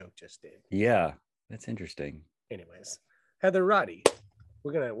just did. Yeah, that's interesting. Anyways, Heather Roddy.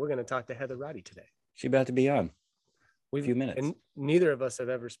 We're gonna talk to Heather Roddy today. She's about to be on. A few minutes. And neither of us have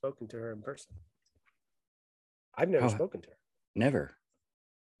ever spoken to her in person. I've never spoken to her. Never.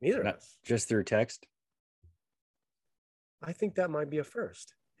 Neither of us. Just through text. I think that might be a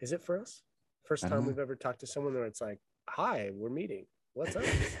first. Is it for us? First time we've ever talked to someone where it's like, hi, we're meeting. What's up?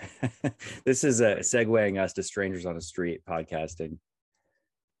 This is segueing us to Strangers on the Street podcasting.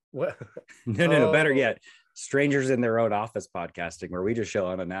 What? No. Better yet, strangers in their own office podcasting, where we just show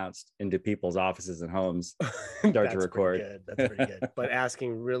unannounced into people's offices and homes, start to record. That's pretty good. But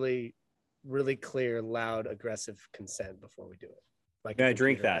asking really, really clear, loud, aggressive consent before we do it. Like, I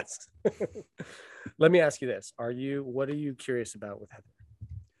drink that. Let me ask you this: what are you curious about with Heather?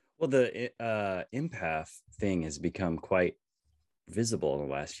 Well, the empath thing has become quite visible in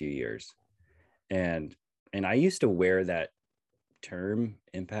the last few years, and I used to wear that term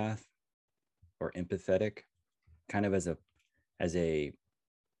empath or empathetic kind of as a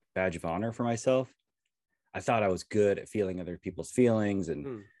badge of honor for myself. I thought I was good at feeling other people's feelings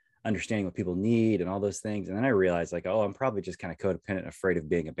and understanding what people need and all those things. And then I realized, like, oh, I'm probably just kind of codependent and afraid of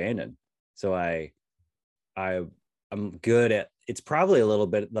being abandoned. So I'm good at, it's probably a little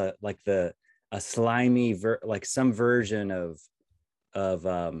bit like a slimy, like some version of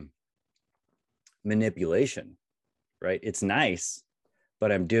manipulation, right? It's nice,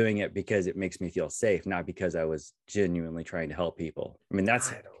 but I'm doing it because it makes me feel safe, not because I was genuinely trying to help people. I mean, that's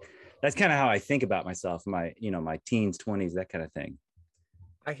kind of how I think about myself, my teens, 20s, that kind of thing.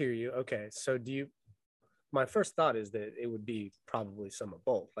 I hear you. Okay. So my first thought is that it would be probably some of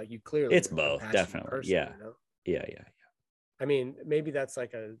both. Like, you clearly, it's both, definitely. Person, yeah. You know? Yeah. I mean, maybe that's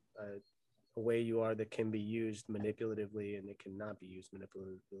like a way you are that can be used manipulatively, and it cannot be used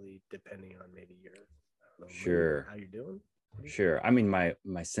manipulatively depending on maybe your, sure, how you're doing. Sure. I mean, my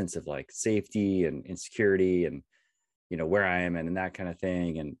sense of like safety and insecurity and, where I am and that kind of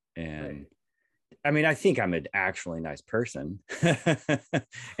thing. And right. I mean, I think I'm an actually nice person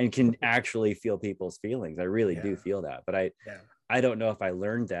and can actually feel people's feelings. I really do feel that, but I don't know if I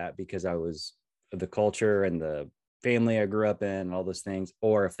learned that because I was the culture and the family I grew up in and all those things,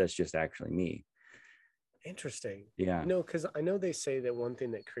 or if that's just actually me. Interesting. Yeah. No, because I know they say that one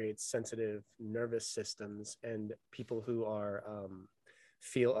thing that creates sensitive nervous systems and people who are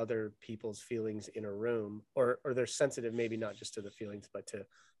feel other people's feelings in a room, or they're sensitive, maybe not just to the feelings, but to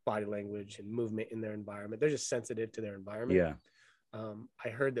body language and movement in their environment. They're just sensitive to their environment. Yeah. I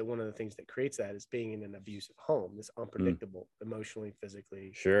heard that one of the things that creates that is being in an abusive home, this unpredictable, emotionally,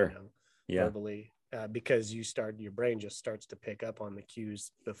 physically, sure, verbally, because your brain just starts to pick up on the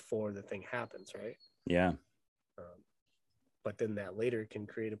cues before the thing happens, right? Yeah. But then that later can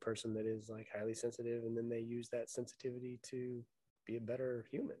create a person that is like highly sensitive, and then they use that sensitivity to be a better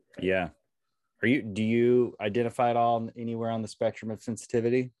human. Right? Yeah. Do you identify at all anywhere on the spectrum of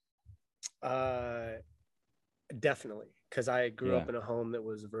sensitivity? Definitely. Because I grew up in a home that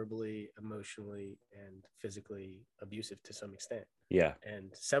was verbally, emotionally, and physically abusive to some extent. Yeah.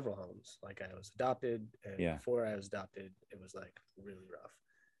 And several homes. Like, I was adopted, and before I was adopted, it was like really rough.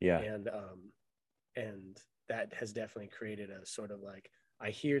 Yeah. And that has definitely created a sort of like, I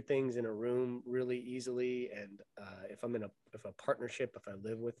hear things in a room really easily. And if a partnership, if I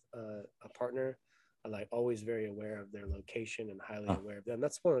live with a partner, I'm like always very aware of their location and highly aware of them.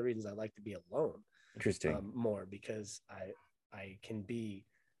 That's one of the reasons I like to be alone. Interesting. More because I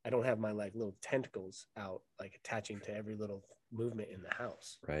don't have my like little tentacles out, like attaching to every little movement in the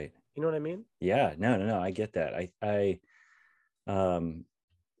house. Right. You know what I mean? Yeah. No. I get that.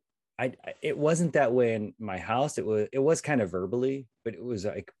 It wasn't that way in my house. It was kind of verbally, but it was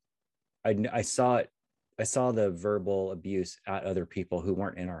like, I saw it. I saw the verbal abuse at other people who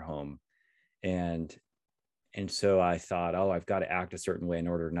weren't in our home. And so I thought, oh, I've got to act a certain way in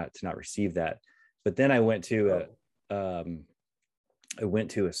order not to receive that. But then I went to a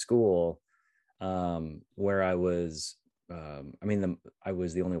school where I was, I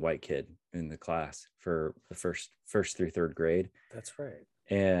was the only white kid in the class for the first through third grade. That's right.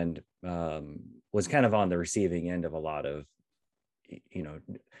 And was kind of on the receiving end of a lot of,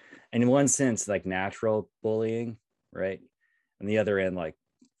 and in one sense, like natural bullying, right? On the other end, like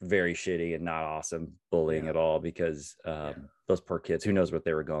very shitty and not awesome bullying at all, because those poor kids, who knows what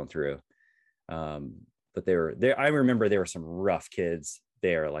they were going through. But they were there. I remember there were some rough kids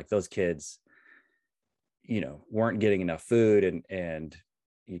there. Like, those kids, weren't getting enough food, and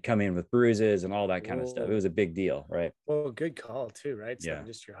you come in with bruises and all that kind of stuff. It was a big deal, right? Well, good call too, right? It's not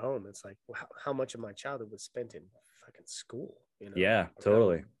just your home. It's like, how much of my childhood was spent in fucking school, Yeah,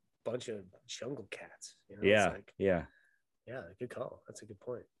 totally. A bunch of jungle cats, Yeah, it's like, yeah, good call. That's a good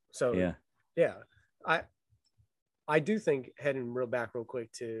point. So yeah, I do think, heading real back real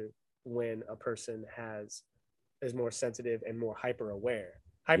quick to when a person is more sensitive and more hyper aware.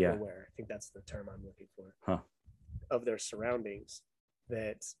 I think that's the term I'm looking for. Of their surroundings,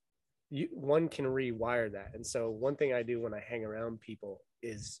 that one can rewire that. And so one thing I do when I hang around people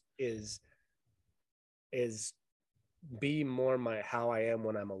is be more how I am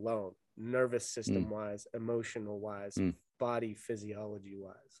when I'm alone, nervous system wise, emotional wise, body physiology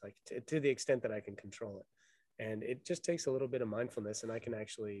wise, like to the extent that I can control it. And it just takes a little bit of mindfulness, and I can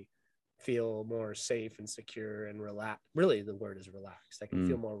actually feel more safe and secure and relaxed. Really, the word is relaxed. I can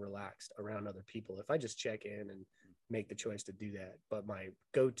feel more relaxed around other people if I just check in and make the choice to do that. But my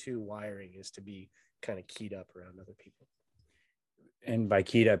go-to wiring is to be kind of keyed up around other people. And by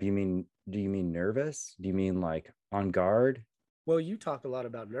keyed up, do you mean nervous? Do you mean like on guard? Well, you talk a lot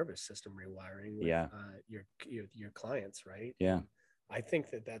about nervous system rewiring with your clients, right? Yeah. I think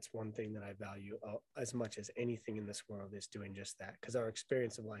that that's one thing that I value as much as anything in this world, is doing just that, because our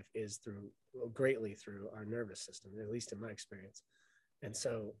experience of life is greatly through our nervous system, at least in my experience. And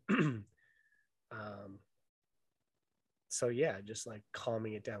so, so yeah, just like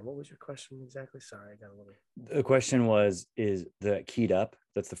calming it down. What was your question exactly? Sorry, I got a little. The question was, is the keyed up?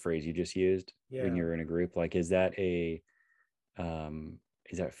 That's the phrase you just used when you're in a group. Like, is that is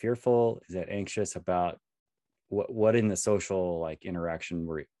that fearful? Is that anxious about what in the social like interaction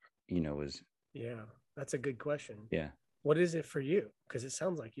where was? Yeah, that's a good question. Yeah. What is it for you? Because it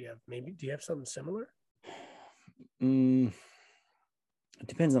sounds like do you have something similar? It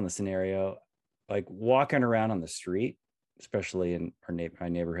depends on the scenario. Like walking around on the street, especially in my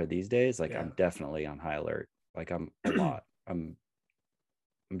neighborhood these days, like I'm definitely on high alert. Like I'm a lot. I'm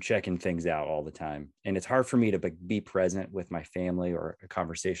checking things out all the time, and it's hard for me to be present with my family or a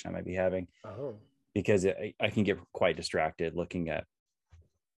conversation I might be having. Because I can get quite distracted looking at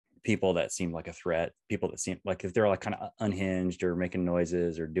people that seem like a threat, people that seem like if they're like kind of unhinged or making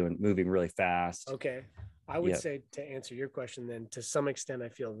noises or moving really fast. Okay. I would say, to answer your question, then, to some extent, I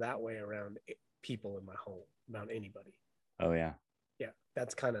feel that way around people in my home, around anybody. Oh yeah. Yeah.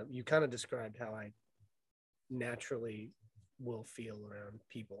 That's you kind of described how I naturally will feel around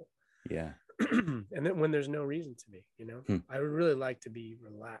people. Yeah. And then when there's no reason to be, I would really like to be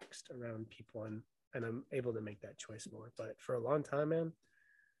relaxed around people, and I'm able to make that choice more. But for a long time, man,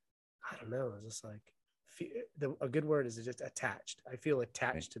 I don't know. It's just like a good word is just attached. I feel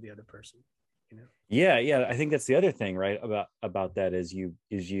attached to the other person, Yeah. I think that's the other thing, right? About that is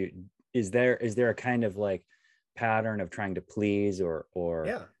there a kind of like pattern of trying to please or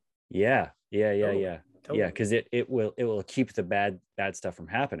yeah. Totally. Yeah, because it will keep the bad stuff from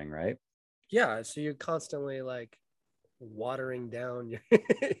happening, right? Yeah. So you're constantly like watering down your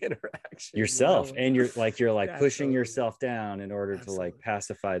interaction yourself, and you're like pushing yourself down in order to like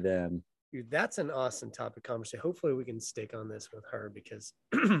pacify them. Dude, that's an awesome topic of conversation. Hopefully we can stick on this with her, because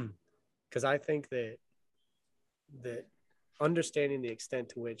I think that understanding the extent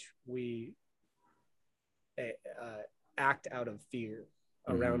to which we act out of fear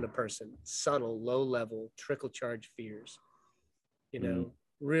around a person, subtle, low level, trickle charge fears,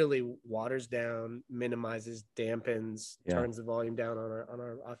 really waters down, minimizes, dampens, turns the volume down on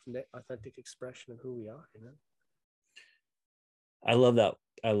our authentic expression of who we are. I love that.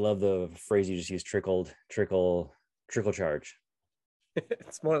 I love the phrase you just used, trickle charge.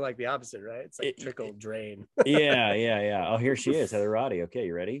 It's more like the opposite, right? It's like trickle drain. Yeah. Oh, here she is, Heather Roddy. Okay,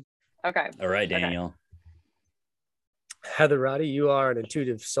 you ready? Okay. All right, Daniel. Okay. Heather Roddy, you are an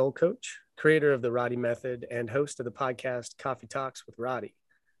intuitive soul coach, creator of the Roddy Method, and host of the podcast Coffee Talks with Roddy.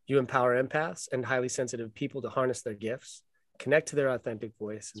 You empower empaths and highly sensitive people to harness their gifts, connect to their authentic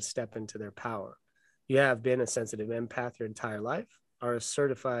voice, and step into their power. You have been a sensitive empath your entire life, are a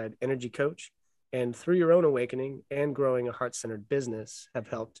certified energy coach, and through your own awakening and growing a heart-centered business, have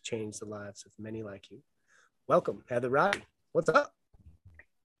helped change the lives of many like you. Welcome, Heather Roddy. What's up?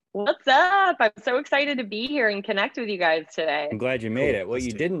 What's up? I'm so excited to be here and connect with you guys today. I'm glad you made it. What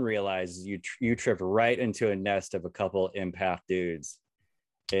you didn't realize is you tripped right into a nest of a couple empath dudes.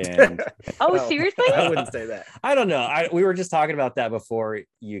 And seriously? I wouldn't say that. I don't know. We were just talking about that before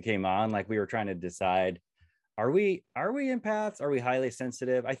you came on. Like we were trying to decide, are we empaths? Are we highly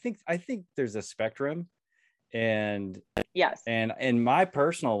sensitive? I think there's a spectrum. And yes. And my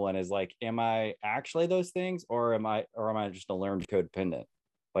personal one is like, am I actually those things, or am I just a learned codependent?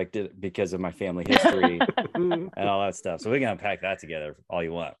 Like because of my family history and all that stuff. So we can unpack that together all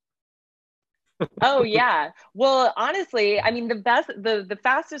you want. Oh yeah. Well, honestly, I mean, the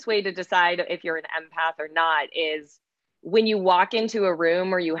fastest way to decide if you're an empath or not is when you walk into a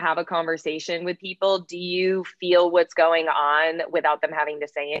room or you have a conversation with people, do you feel what's going on without them having to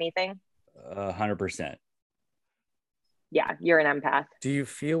say anything? 100%. Yeah, you're an empath. Do you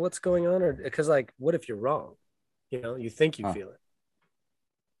feel what's going on, or because like, what if you're wrong? You think you feel it.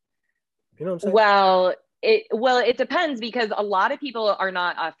 You know what I'm saying? Well, it depends, because a lot of people are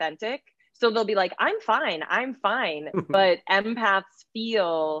not authentic. So they'll be like, I'm fine. But empaths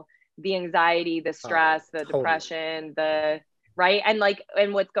feel the anxiety, the stress, the totally. depression, right.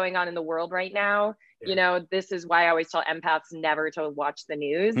 And what's going on in the world right now, this is why I always tell empaths never to watch the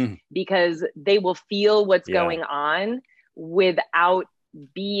news, because they will feel what's going on without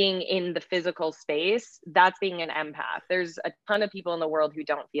being in the physical space. That's being an empath. There's a ton of people in the world who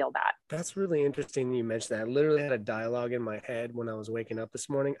don't feel that. That's really interesting you mentioned that. I literally had a dialogue in my head when I was waking up this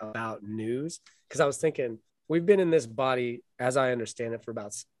morning about news, because I was thinking, we've been in this body, as I understand it, for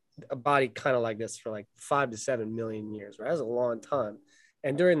about a body kind of like this for like 5 to 7 million years, right? That's a long time.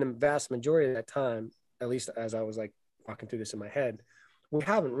 And during the vast majority of that time, at least as I was like walking through this in my head, we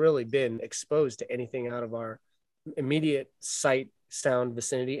haven't really been exposed to anything out of our immediate sight, sound,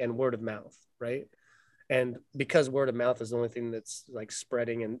 vicinity, and word of mouth, right? And because word of mouth is the only thing that's like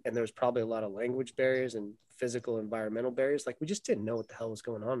spreading, and there's probably a lot of language barriers and physical environmental barriers, like we just didn't know what the hell was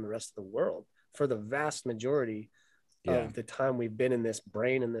going on in the rest of the world for the vast majority of the time we've been in this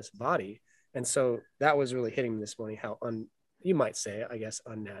brain and this body. And so that was really hitting me this morning, how you might say, I guess,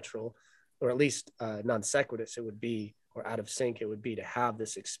 unnatural, or at least non sequitur it would be, or out of sync it would be, to have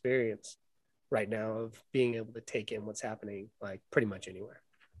this experience right now of being able to take in what's happening like pretty much anywhere.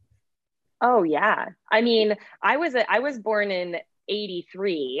 Oh yeah. I mean, I was born in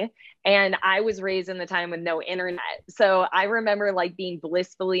 83, and I was raised in the time with no internet. So I remember like being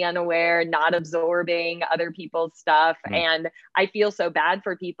blissfully unaware, not absorbing other people's stuff. And I feel so bad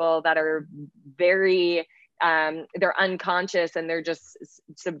for people that are very they're unconscious, and they're just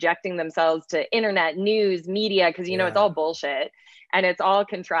subjecting themselves to internet, news, media, because it's all bullshit and it's all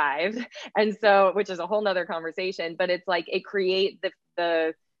contrived. And so, which is a whole nother conversation, but it's like it create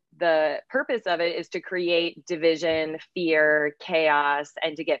the purpose of it is to create division, fear, chaos,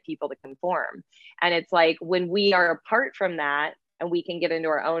 and to get people to conform. And it's like when we are apart from that, and we can get into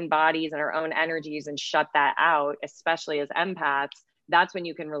our own bodies and our own energies and shut that out, especially as empaths, that's when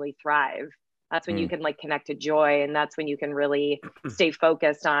you can really thrive. That's when you can like connect to joy, and that's when you can really stay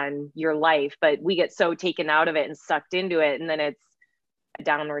focused on your life. But we get so taken out of it and sucked into it, and then it's a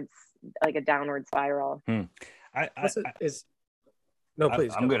downward spiral. No,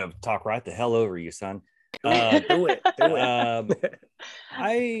 please. I'm going to talk right the hell over you, son. Do it.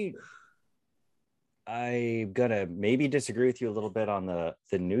 I'm going to maybe disagree with you a little bit on the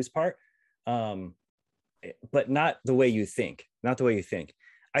news part, but not the way you think.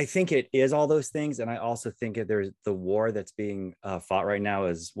 I think it is all those things. And I also think that there's the war that's being fought right now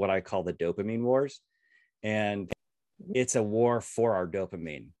is what I call the dopamine wars. And it's a war for our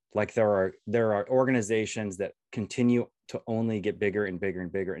dopamine. Like there are organizations that continue to only get bigger and bigger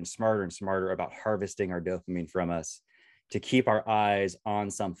and bigger and smarter about harvesting our dopamine from us to keep our eyes on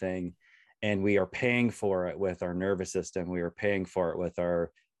something. And we are paying for it with our nervous system. We are paying for it with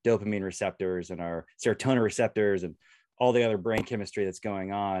our dopamine receptors and our serotonin receptors and all the other brain chemistry that's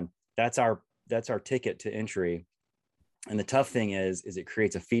going on. That's our ticket to entry. And the tough thing is it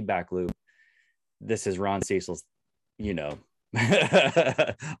creates a feedback loop. This is Ron Cecil's,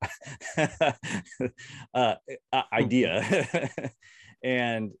 idea.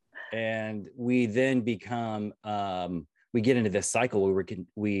 and we then become we get into this cycle where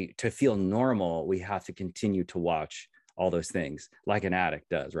we to feel normal, we have to continue to watch all those things like an addict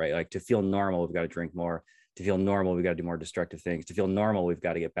does, right? Like to feel normal, we've got to drink more. To feel normal, we've got to do more destructive things. To feel normal, we've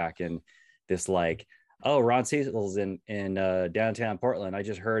got to get back in this like, oh, Ron Cecil's in downtown Portland. I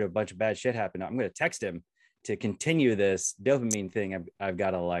just heard a bunch of bad shit happen. I'm going to text him to continue this dopamine thing I've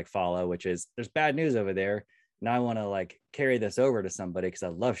got to like follow, which is there's bad news over there. Now I want to like carry this over to somebody because I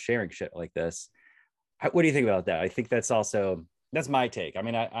love sharing shit like this. What do you think about that? I think that's my take. I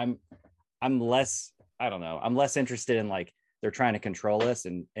mean, I'm less, I don't know. I'm less interested in like, they're trying to control us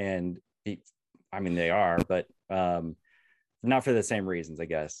I mean, they are, but not for the same reasons, I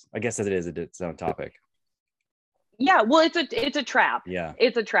guess as it is its own topic. Yeah, well, it's a trap. Yeah,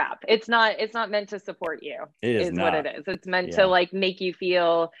 it's a trap. It's not meant to support you. It is not. What it is. It's meant to like make you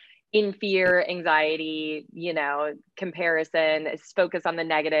feel in fear, anxiety, comparison, focus on the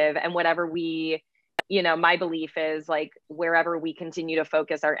negative, and whatever my belief is like wherever we continue to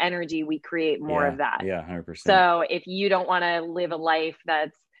focus our energy, we create more of that. Yeah, 100%. So if you don't want to live a life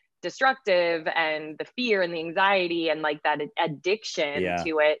that's destructive and the fear and the anxiety and like that addiction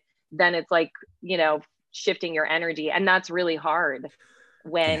to it, then it's like, shifting your energy. And that's really hard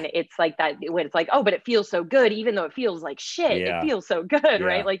when it's like that, when it's like, oh, but it feels so good, even though it feels like shit, it feels so good,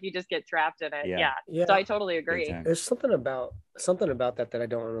 right? Like you just get trapped in it. Yeah. So I totally agree. There's something about that I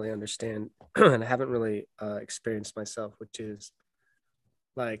don't really understand and I haven't really experienced myself, which is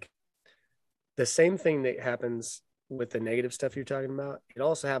like the same thing that happens with the negative stuff you're talking about. It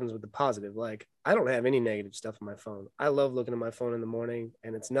also happens with the positive. Like I don't have any negative stuff on my phone. I love looking at my phone in the morning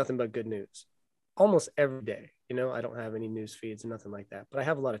and it's nothing but good news almost every day. You know, I don't have any news feeds, nothing like that, but I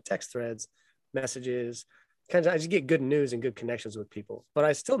have a lot of text threads, messages, kind of, I just get good news and good connections with people, but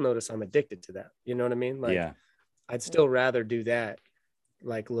I still notice I'm addicted to that. You know what I mean? Like I'd still rather do that,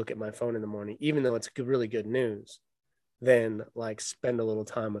 like look at my phone in the morning, even though it's really good news, than like spend a little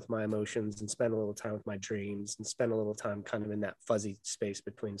time with my emotions and spend a little time with my dreams and spend a little time kind of in that fuzzy space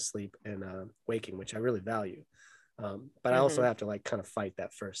between sleep and waking, which I really value. But I also have to like kind of fight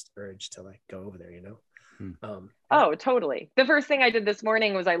that first urge to like go over there, you know? Oh, totally. The first thing I did this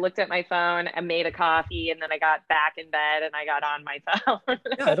morning was I looked at my phone and made a coffee, and then I got back in bed and I got on my phone.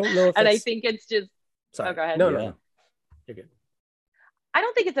 I don't know if and I think it's just, sorry. Oh, go ahead. No, you're good. I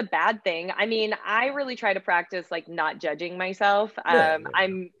don't think it's a bad thing. I mean, I really try to practice like not judging myself.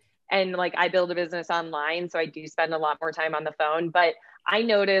 And like I build a business online, so I do spend a lot more time on the phone, but I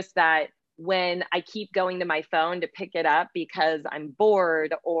notice that when I keep going to my phone to pick it up because I'm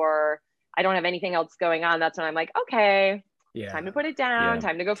bored or I don't have anything else going on, that's when I'm like, okay, time to put it down,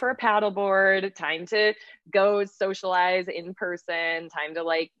 time to go for a paddleboard, time to go socialize in person, time to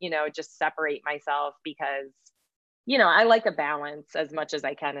like, you know, just separate myself because, you know, I like a balance as much as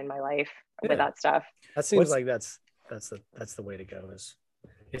I can in my life with that stuff. That seems like that's the way to go, is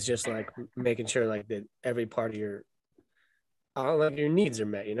it's just like making sure like that every part of your like your needs are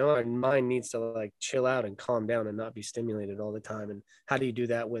met, you know. Our mind needs to like chill out and calm down and not be stimulated all the time. And how do you do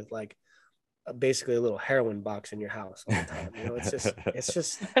that with like basically a little heroin box in your house all the time? You know, it's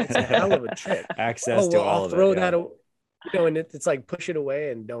a hell of a trick. Access to all I'll throw that, you know, and it's like push it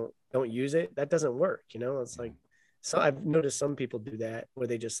away and don't use it. That doesn't work, you know. It's like, so I've noticed some people do that where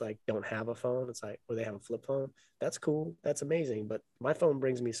they just like don't have a phone. It's like, or they have a flip phone. That's cool. That's amazing. But my phone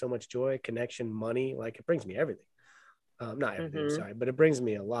brings me so much joy, connection, money. Like it brings me everything. Not everything, sorry, but it brings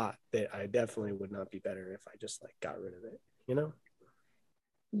me a lot that I definitely would not be better if I just like got rid of it, you know?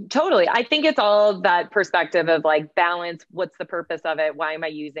 Totally. I think it's all that perspective of like balance. What's the purpose of it? Why am I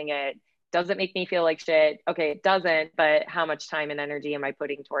using it? Does it make me feel like shit? Okay, it doesn't, but how much time and energy am I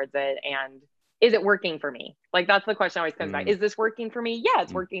putting towards it? And is it working for me? Like that's the question always comes back. Is this working for me? Yeah,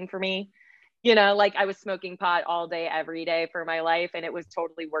 it's working for me. You know, like I was smoking pot all day, every day for my life, and it was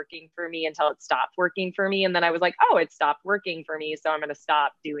totally working for me until it stopped working for me. And then I was like, oh, it stopped working for me, so I'm going to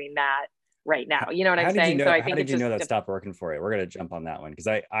stop doing that right now. You know what I'm saying? So I think how did you know that stopped working for you? We're going to jump on that one because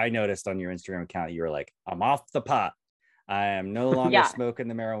I noticed on your Instagram account you were like, I'm off the pot. I am no longer smoking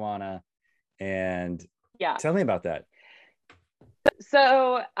the marijuana. And tell me about that.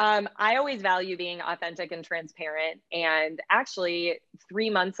 So I always value being authentic and transparent. And actually, 3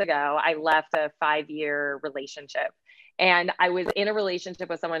 months ago, I left a 5-year relationship. And I was in a relationship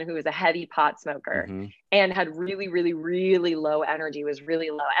with someone who was a heavy pot smoker and had really, really, really low energy, was really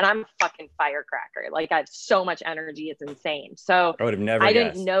low. And I'm a fucking firecracker. Like I have so much energy. It's insane. So I would have never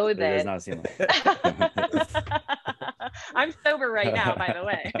guessed. Didn't know that. It does not seem like I'm sober right now, by the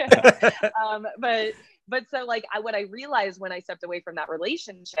way. But so like what I realized when I stepped away from that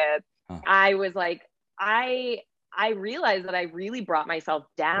relationship, I was like, I realized that I really brought myself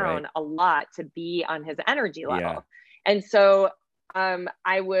down a lot to be on his energy level. And so I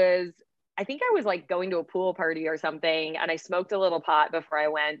think I was like going to a pool party or something, and I smoked a little pot before I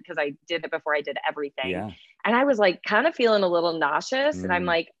went because I did it before I did everything. And I was like kind of feeling a little nauseous. And I'm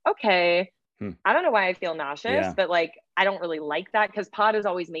like, okay, I don't know why I feel nauseous, but like, I don't really like that because pot has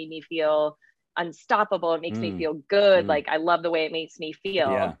always made me feel unstoppable. It makes me feel good. Like I love the way it makes me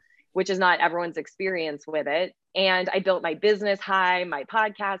feel, which is not everyone's experience with it. And I built my business high, my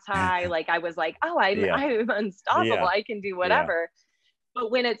podcast high. Like I was like, oh, I'm unstoppable. I can do whatever.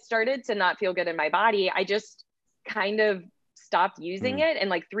 But when it started to not feel good in my body, I just kind of stopped using it. And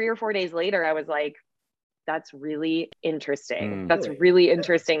like 3 or 4 days later, I was like, that's really interesting. That's really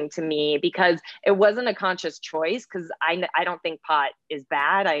interesting to me because it wasn't a conscious choice because I don't think pot is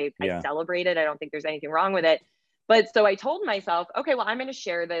bad. I celebrate it. I don't think there's anything wrong with it. But so I told myself, okay, well, I'm going to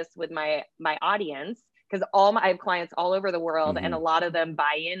share this with my audience because I have clients all over the world and a lot of them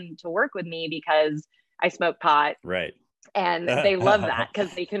buy in to work with me because I smoke pot. Right. And they love that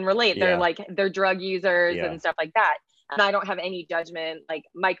because they can relate. They're like, they're drug users and stuff like that. And I don't have any judgment, like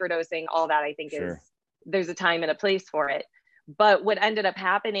microdosing, all that I think is, there's a time and a place for it. But what ended up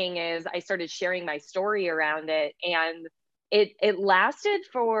happening is I started sharing my story around it, and it lasted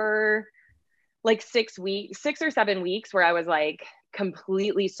for like 6 weeks, 6 or 7 weeks, where I was like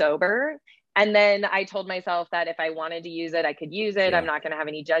completely sober. And then I told myself that if I wanted to use it, I could use it. I'm Yeah. not going to have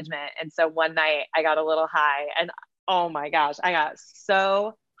any judgment. And so one night I got a little high, and oh my gosh, I got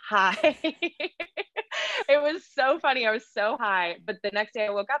so high. It was so funny. I was so high. But the next day I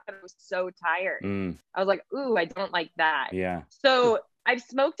woke up and I was so tired. Mm, I was like, ooh, I don't like that. yeah. So I've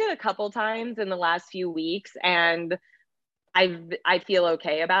smoked it a couple times in the last few weeks, and I feel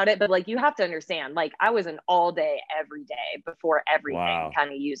okay about it. But like, you have to understand, like, I was an all day, every day, before everything Wow. kind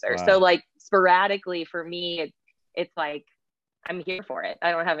of user. Wow. So like sporadically for me, it's like I'm here for it.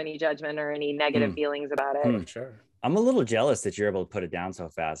 I don't have any judgment or any negative feelings about it. Sure. I'm a little jealous that you're able to put it down so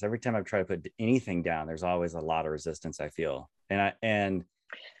fast. Every time I've tried to put anything down, there's always a lot of resistance, I feel. I'm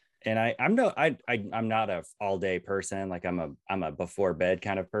not a all day person. Like I'm a before bed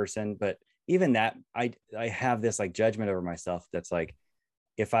kind of person, but even that, I have this like judgment over myself that's like,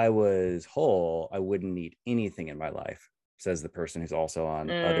 if I was whole, I wouldn't need anything in my life, says the person who's also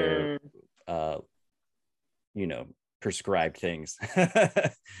on other prescribed things.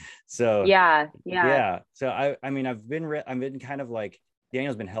 So so I mean I've been kind of like,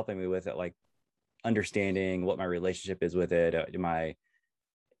 Daniel's been helping me with it, like understanding what my relationship is with it. Am I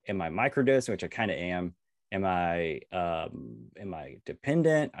microdosing, which I kind of am. Am I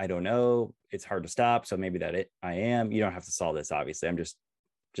dependent? I don't know. It's hard to stop. So maybe I am. You don't have to solve this, obviously. I'm just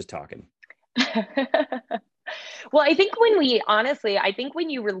talking. Well, I think when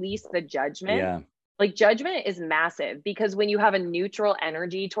you release the judgment, like judgment is massive, because when you have a neutral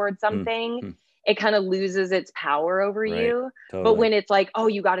energy towards something, it kind of loses its power over you. Totally. But when it's like, oh,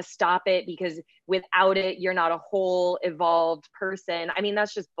 you got to stop it because without it, you're not a whole evolved person. I mean,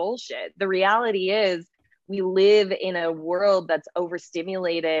 that's just bullshit. The reality is we live in a world that's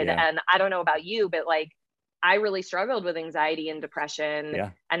overstimulated. And I don't know about you, but like, I really struggled with anxiety and depression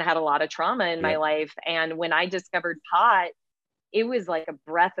and had a lot of trauma in my life. And when I discovered pot, it was like a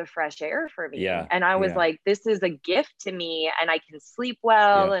breath of fresh air for me. And I was like, this is a gift to me, and I can sleep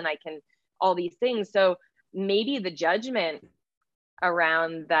well and I can all these things. So maybe the judgment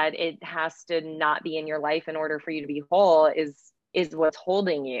around that it has to not be in your life in order for you to be whole is what's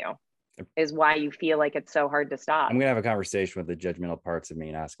holding you, is why you feel like it's so hard to stop. I'm going to have a conversation with the judgmental parts of me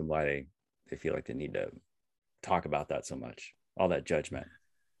and ask them why they feel like they need to talk about that so much, all that judgment.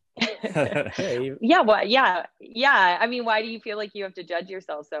 I mean, why do you feel like you have to judge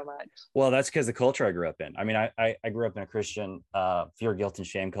yourself so much? Well, that's because the culture I grew up in. I mean, I grew up in a Christian fear, guilt, and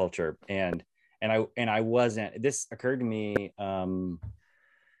shame culture, and I wasn't. This occurred to me some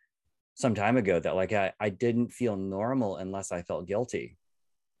time ago that like I didn't feel normal unless I felt guilty.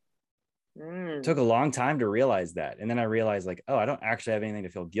 It took a long time to realize that, and then I realized like, oh, I don't actually have anything to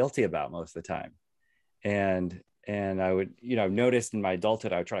feel guilty about most of the time, and I would, noticed in my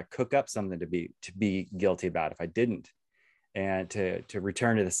adulthood, I would try to cook up something to be guilty about if I didn't, and to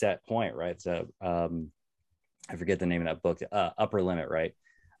return to the set point, right? So I forget the name of that book, Upper Limit, right?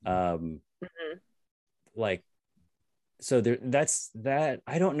 Like, so that's that.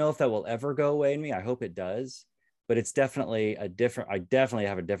 I don't know if that will ever go away in me. I hope it does, but it's definitely I definitely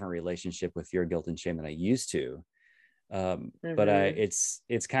have a different relationship with fear, guilt, and shame than I used to. But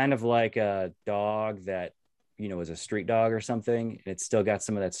it's kind of like a dog that, is a street dog or something. And it's still got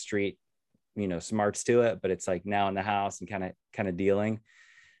some of that street, smarts to it, but it's like now in the house and kind of dealing.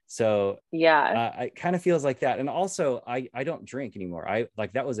 So it kind of feels like that. And also I don't drink anymore.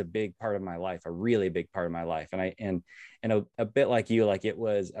 That was a big part of my life, a really big part of my life. And a bit like you, like it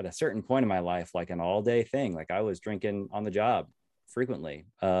was at a certain point in my life, like an all day thing. Like I was drinking on the job frequently,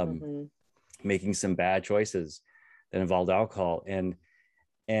 making some bad choices that involved alcohol. And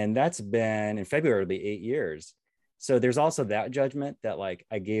that's been, in February, it'll be 8 years. So there's also that judgment that like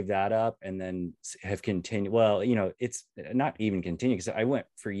I gave that up and then have continued. Well, it's not even continued, because I went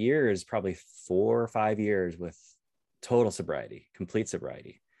for years, probably 4 or 5 years with total sobriety, complete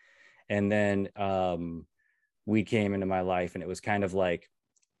sobriety. And then we came into my life, and it was kind of like,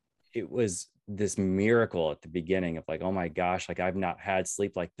 it was this miracle at the beginning of like, oh my gosh, like I've not had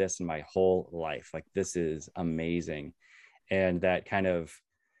sleep like this in my whole life. Like this is amazing. And that kind of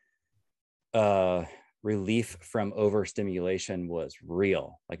relief from overstimulation was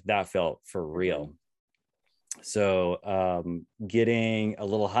real. Like that felt for real. So getting a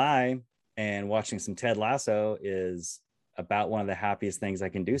little high and watching some Ted Lasso is about one of the happiest things I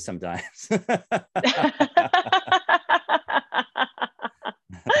can do sometimes.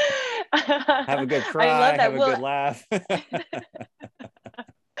 Have a good cry, have a good laugh.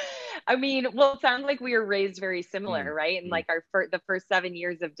 I mean, well, it sounds like we were raised very similar, right? And like the first 7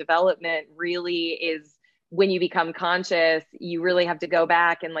 years of development really is when you become conscious, you really have to go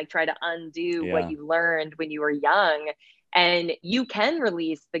back and like try to undo what you learned when you were young. And you can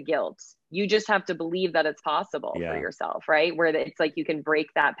release the guilt. You just have to believe that it's possible for yourself, right? Where it's like you can break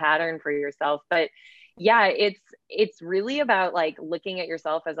that pattern for yourself. But yeah, it's really about like looking at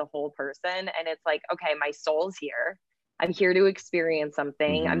yourself as a whole person. And it's like, okay, my soul's here. I'm here to experience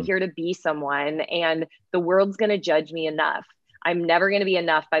something. I'm here to be someone, and the world's going to judge me enough. I'm never going to be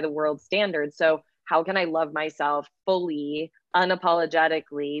enough by the world's standards. So how can I love myself fully,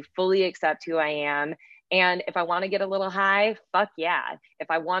 unapologetically, fully accept who I am? And if I want to get a little high, fuck yeah. If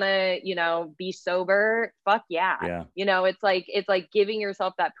I want to, be sober, fuck yeah. It's like giving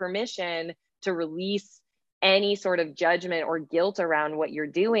yourself that permission to release any sort of judgment or guilt around what you're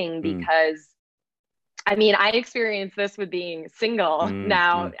doing, because I mean, I experienced this with being single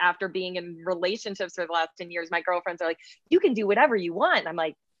now after being in relationships for the last 10 years. My girlfriends are like, you can do whatever you want. And I'm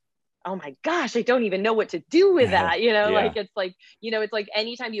like, oh my gosh, I don't even know what to do with that. Like, it's like, it's like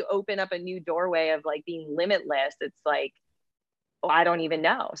anytime you open up a new doorway of like being limitless, it's like, oh, I don't even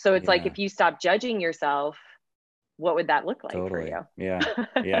know. So it's like, if you stop judging yourself, what would that look like for you? Yeah.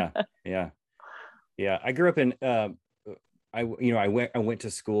 I grew up in, I went to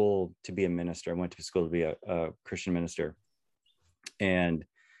school to be a minister. I went to school to be a Christian minister. And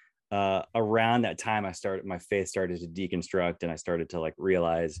around that time, my faith started to deconstruct, and I started to like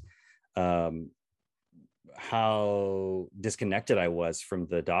realize how disconnected I was from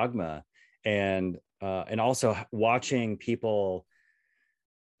the dogma, and also watching people.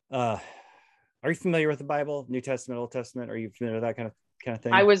 Are you familiar with the Bible, New Testament, Old Testament? Are you familiar with that kind of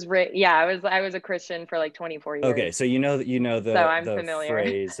thing? I was a Christian for like 24 years. Okay, so the so I'm the familiar.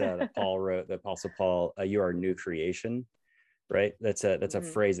 phrase that Paul wrote, the Apostle Paul, you are a new creation, right? That's a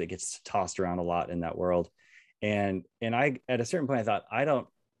phrase that gets tossed around a lot in that world, and I at a certain point I thought, I don't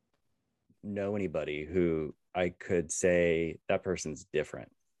know anybody who I could say that person's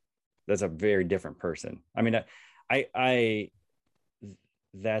different. That's a very different person. I mean, I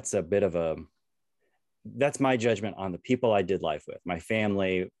that's a bit of that's my judgment on the people I did life with, my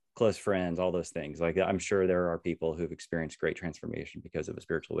family, close friends, all those things. Like, I'm sure there are people who've experienced great transformation because of a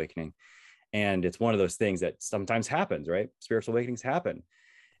spiritual awakening. And it's one of those things that sometimes happens, right? Spiritual awakenings happen.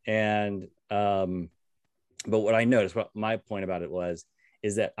 And, but what I noticed, what my point about it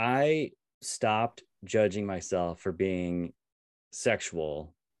is that I stopped judging myself for being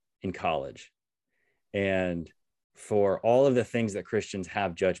sexual in college. And for all of the things that Christians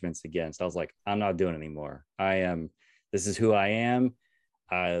have judgments against, I was like, I'm not doing it anymore. This is who I am.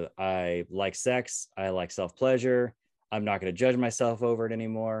 I like sex. I like self-pleasure. I'm not going to judge myself over it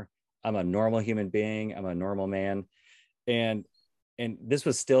anymore. I'm a normal human being. I'm a normal man. And this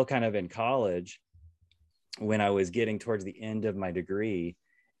was still kind of in college when I was getting towards the end of my degree,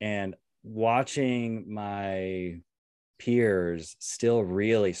 and watching my peers still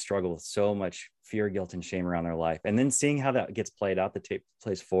really struggle with so much fear, guilt, and shame around their life. And then seeing how that gets played out,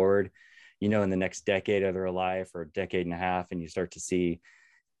 plays forward, in the next decade of their life or a decade and a half. And you start to see,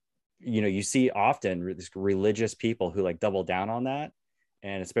 you see often this religious people who like double down on that,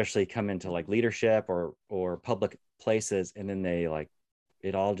 and especially come into like leadership or public places. And then they like,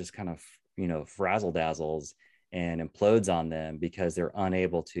 it all just kind of, frazzle dazzles and implodes on them because they're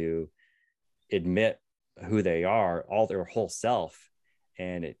unable to admit who they are, all their whole self,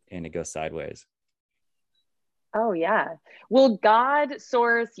 and it goes sideways. Oh yeah. Well, God,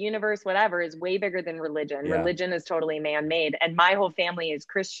 source, universe, whatever is way bigger than religion. Yeah. Religion is totally man-made, and my whole family is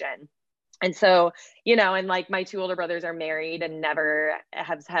Christian. And so, and like my two older brothers are married and never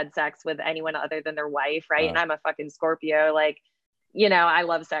have had sex with anyone other than their wife, right? And I'm a fucking Scorpio, like, I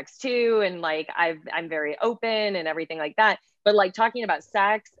love sex too, and like I'm very open and everything like that. But like talking about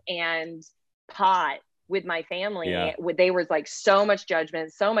sex and pot with my family, they was like so much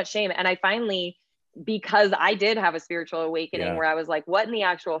judgment, so much shame. And I finally, because I did have a spiritual awakening where I was like, what in the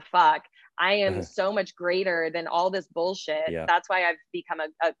actual fuck? I am so much greater than all this bullshit. Yeah. That's why I've become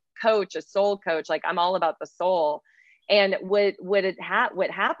a coach, a soul coach. Like, I'm all about the soul. And what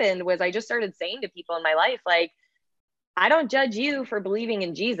happened was I just started saying to people in my life, like, I don't judge you for believing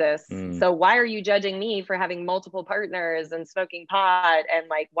in Jesus. So why are you judging me for having multiple partners and smoking pot? And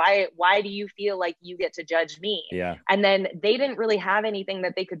like, why do you feel like you get to judge me? Yeah. And then they didn't really have anything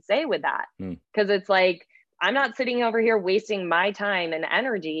that they could say with that. Cause it's like, I'm not sitting over here wasting my time and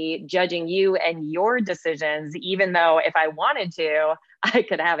energy judging you and your decisions, even though if I wanted to, I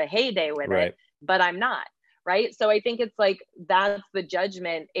could have a heyday with it, but I'm not. Right. So I think it's like, that's the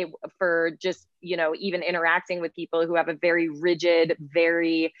judgment for just, even interacting with people who have a very rigid,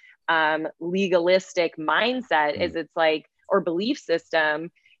 very legalistic mindset is it's like, or belief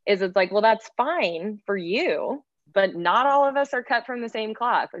system is it's like, well, that's fine for you, but not all of us are cut from the same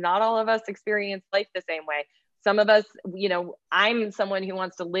cloth. Not all of us experience life the same way. Some of us, you know, I'm someone who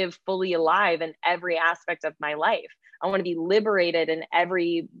wants to live fully alive in every aspect of my life. I want to be liberated in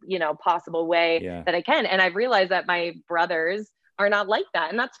every, you know, possible way that I can. And I've realized that my brothers are not like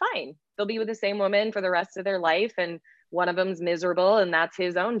that. And that's fine. They'll be with the same woman for the rest of their life. And one of them's miserable, and that's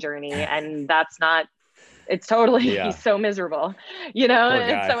his own journey. And that's not, it's totally, he's so miserable, you know?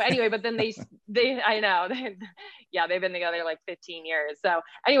 And so anyway, but then I know, they've been together like 15 years. So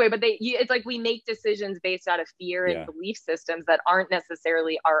anyway, but it's like we make decisions based out of fear and belief systems that aren't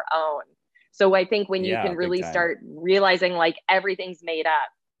necessarily our own. So I think when you can really start realizing like everything's made up,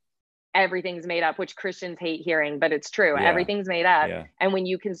 which Christians hate hearing, but it's true. Everything's made up. And when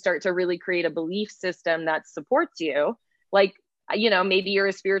you can start to really create a belief system that supports you, like, you know, maybe you're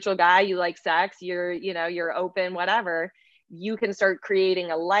a spiritual guy, you like sex, you're open, whatever, you can start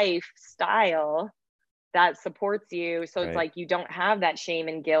creating a lifestyle that supports you. So it's like, you don't have that shame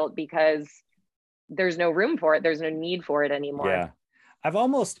and guilt because there's no room for it. There's no need for it anymore. Yeah.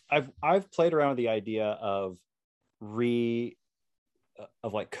 I've played around with the idea of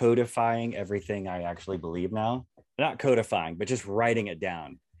like codifying everything I actually believe now. Not codifying, but just writing it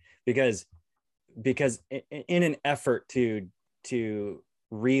down, because in an effort to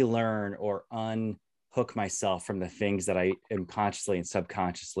relearn or unhook myself from the things that I am consciously and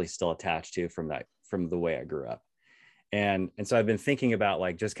subconsciously still attached to from the way I grew up. And so I've been thinking about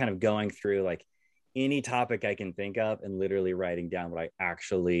like just kind of going through like any topic I can think of and literally writing down what I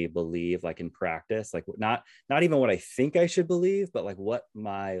actually believe, like in practice, like not even what I think I should believe, but like what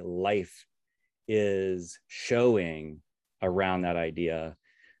my life is showing around that idea.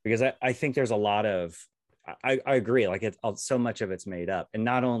 Because I think there's a lot of, I agree, like so much of it's made up. And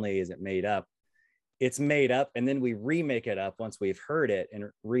not only is it made up, it's made up and then we remake it up once we've heard it and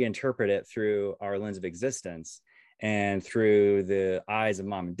reinterpret it through our lens of existence and through the eyes of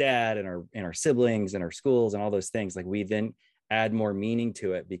mom and dad and our siblings and our schools and all those things. Like we then add more meaning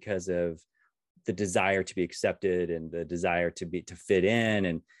to it because of the desire to be accepted and the desire to fit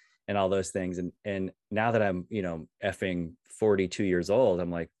in and all those things. And now that I'm, you know, effing 42 years old,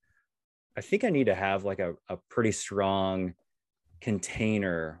 I'm like, I think I need to have like a pretty strong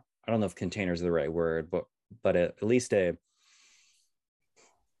container. I don't know if container is the right word, but at least I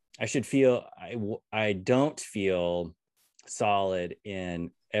don't feel solid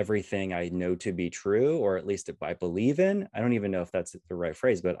in everything I know to be true, or at least I believe in. I don't even know if that's the right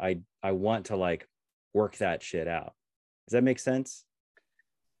phrase, but I want to like work that shit out. Does that make sense?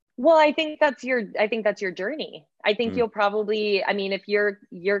 Well, I think that's your journey. I think you'll probably, I mean, if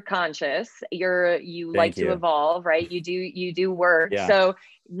you're conscious, you like to evolve, right? You do work. Yeah. So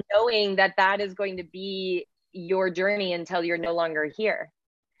knowing that is going to be your journey until you're no longer here.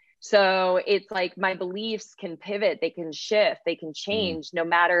 So it's like my beliefs can pivot, they can shift, they can change no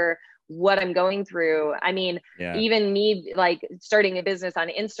matter what I'm going through. I mean, even me like starting a business on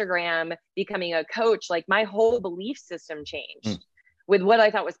Instagram, becoming a coach, like my whole belief system changed with what I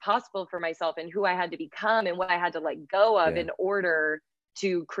thought was possible for myself and who I had to become and what I had to let go of in order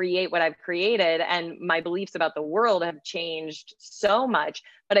to create what I've created. And my beliefs about the world have changed so much.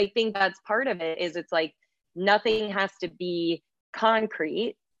 But I think that's part of it is it's like nothing has to be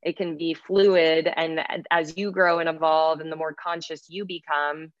concrete. It can be fluid. And as you grow and evolve and the more conscious you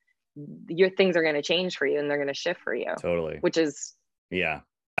become, your things are going to change for you and they're going to shift for you. Totally. Which is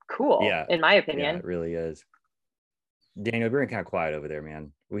cool, in my opinion. Yeah, it really is. Daniel, we're kind of quiet over there,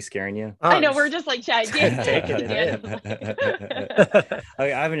 man. Are we scaring you? I know, we're just like chatting. Okay, I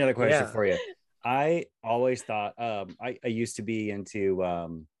have another question for you. I always thought I used to be into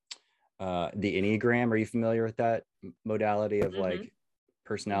the Enneagram. Are you familiar with that modality of like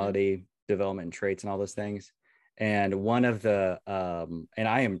personality development and traits and all those things? And one of the and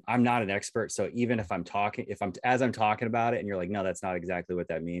I'm not an expert, so even if I'm talking about it and you're like, no, that's not exactly what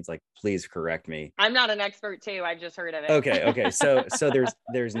that means, like please correct me. I'm not an expert too, I've just heard of it. Okay so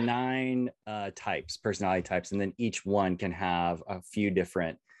there's 9 personality types, and then each one can have a few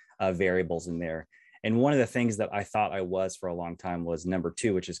different variables in there. And one of the things that I thought I was for a long time was number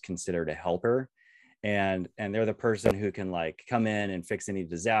 2, which is considered a helper. And they're the person who can like come in and fix any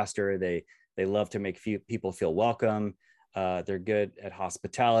disaster. They love to make people feel welcome. They're good at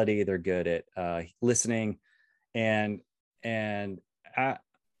hospitality. They're good at listening. And I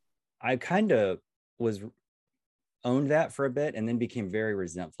kind of owned that for a bit and then became very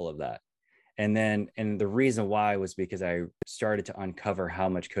resentful of that. And the reason why was because I started to uncover how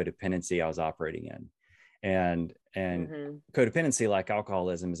much codependency I was operating in. And Mm-hmm. codependency, like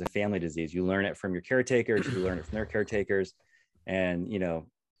alcoholism, is a family disease. You learn it from your caretakers, you learn it from their caretakers. And, you know,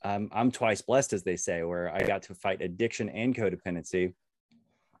 I'm twice blessed, as they say, where I got to fight addiction and codependency.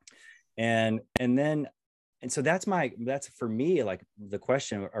 And so that's for me, like the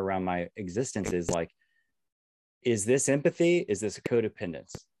question around my existence is like, is this empathy? Is this a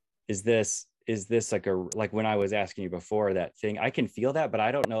codependence? Is this like when I was asking you before, that thing, I can feel that, but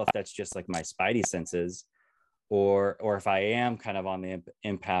I don't know if that's just like my spidey senses, or if I am kind of on the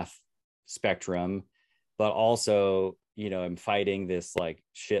empath spectrum, but also, you know, I'm fighting this like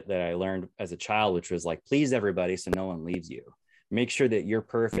shit that I learned as a child, which was like, please everybody so no one leaves you. Make sure that you're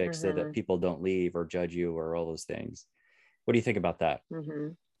perfect so that people don't leave or judge you or all those things. What do you think about that?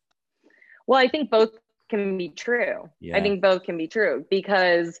 Well, I think both can be true. Yeah. I think both can be true,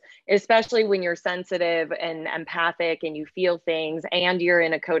 because especially when you're sensitive and empathic and you feel things, and you're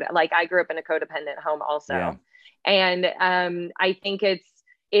in a like I grew up in a codependent home also. Yeah. And I think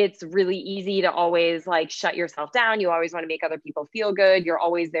it's really easy to always like shut yourself down. You always want to make other people feel good. You're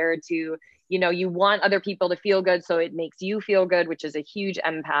always there to, you know, you want other people to feel good, so it makes you feel good, which is a huge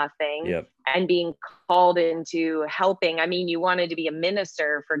empath thing. Yep. And being called into helping. I mean, you wanted to be a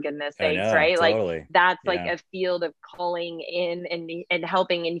minister, for goodness sakes, know, right? totally. Like that's like a field of calling in and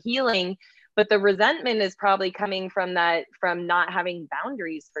helping and healing. But the resentment is probably coming from not having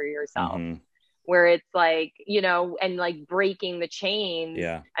boundaries for yourself. Where it's like, you know, and like breaking the chains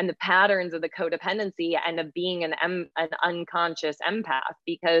and the patterns of the codependency, and of being an unconscious empath.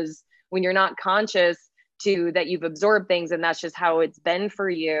 Because when you're not conscious to that, you've absorbed things and that's just how it's been for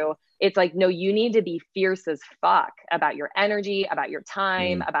you. It's like, no, you need to be fierce as fuck about your energy, about your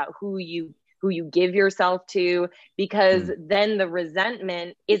time, about who you give yourself to, because then the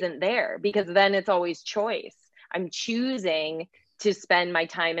resentment isn't there, because then it's always choice. I'm choosing to spend my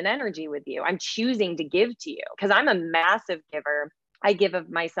time and energy with you. I'm choosing to give to you, because I'm a massive giver. I give of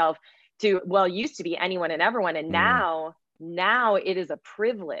myself to, well, used to be anyone and everyone. And now it is a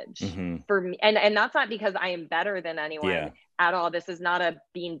privilege for me. And that's not because I am better than anyone at all. This is not a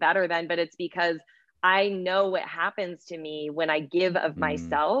being better than, but it's because I know what happens to me when I give of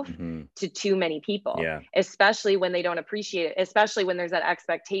myself to too many people, especially when they don't appreciate it, especially when there's that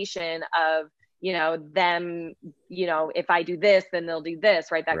expectation of, you know, them, you know, if I do this, then they'll do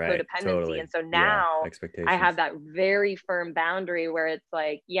this, right? That codependency. Totally. And so now I have that very firm boundary where it's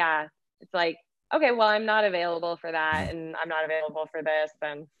like, it's like, okay, well, I'm not available for that. And I'm not available for this.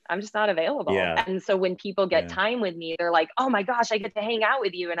 And I'm just not available. And so when people get time with me, they're like, oh my gosh, I get to hang out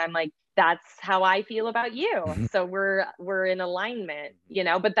with you. And I'm like, that's how I feel about you. So we're in alignment, you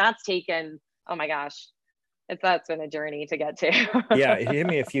know, but that's taken, oh my gosh, that's been a journey to get to. It hit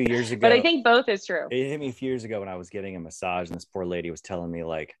me a few years ago. But I think both is true. It hit me a few years ago when I was getting a massage, and this poor lady was telling me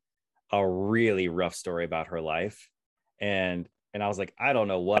like a really rough story about her life. And I was like, I don't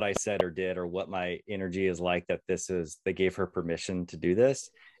know what I said or did, or what my energy is like, that they gave her permission to do this.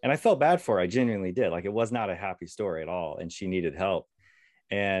 And I felt bad for her. I genuinely did. Like, it was not a happy story at all. And she needed help.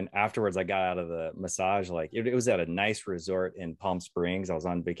 And afterwards I got out of the massage, like it was at a nice resort in Palm Springs. I was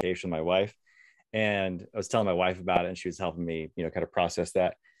on vacation with my wife, and I was telling my wife about it, and she was helping me, you know, kind of process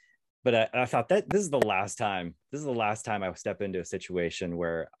that. But I thought that this is the last time I step into a situation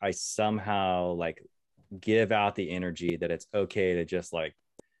where I somehow like give out the energy that it's okay to just like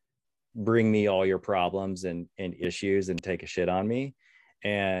bring me all your problems and issues and take a shit on me.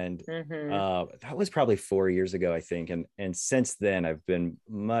 And that was probably 4 years ago, I think. And since then I've been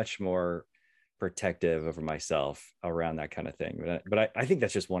much more protective over myself around that kind of thing. But I think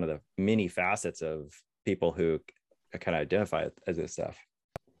that's just one of the many facets of people who kind of identify as this stuff.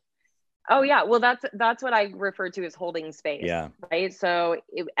 Oh yeah. Well, that's what I refer to as holding space. Yeah. Right. So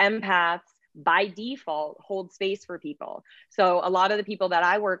empaths by default hold space for people. So a lot of the people that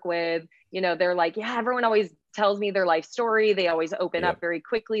I work with, you know, they're like, yeah, everyone always tells me their life story. They always open up very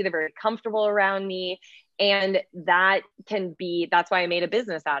quickly. They're very comfortable around me. And that's why I made a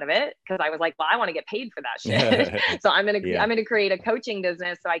business out of it. Cause I was like, well, I want to get paid for that shit. So I'm going to create a coaching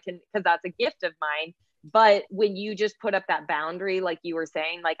business so I can, cause that's a gift of mine. But when you just put up that boundary, like you were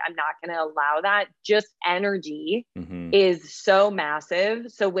saying, like, I'm not going to allow that, just energy is so massive.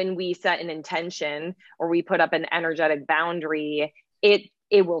 So when we set an intention or we put up an energetic boundary, it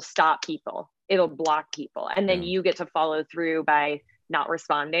will stop people. It'll block people. And then you get to follow through by not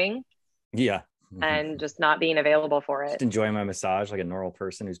responding. Yeah. And just not being available for it. Just enjoying my massage like a normal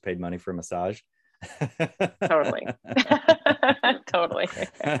person who's paid money for a massage. Totally. Totally.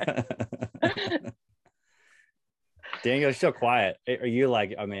 Daniel's so quiet. Are you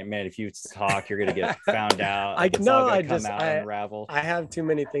like, I mean, man, if you talk, you're gonna get found out. Like, it's know, all gonna I come just, out and unravel. I have too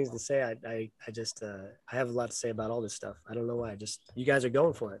many things to say. I just, I have a lot to say about all this stuff. I don't know why. You guys are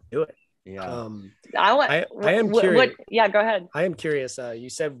going for it. Do it. Yeah. I am curious. Yeah, go ahead. I am curious. You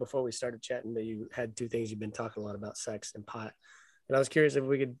said before we started chatting that you had two things you've been talking a lot about: sex and pot. And I was curious if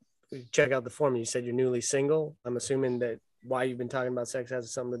we could check out the form. You said you're newly single. I'm assuming that why you've been talking about sex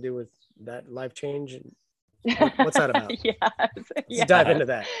has something to do with that life change. What's that about? Yes. Let's dive into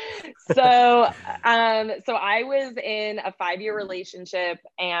that. So I was in a 5-year relationship,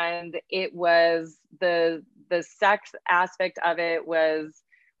 and it was the sex aspect of it was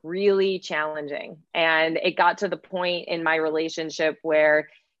really challenging. And it got to the point in my relationship where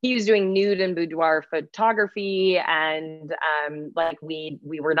he was doing nude and boudoir photography, and like we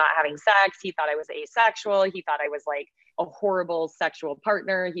were not having sex. He thought I was asexual. He thought I was like a horrible sexual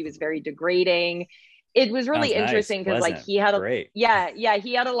partner. He was very degrading. It was really interesting because like he had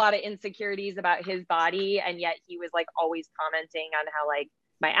he had a lot of insecurities about his body, and yet he was like always commenting on how like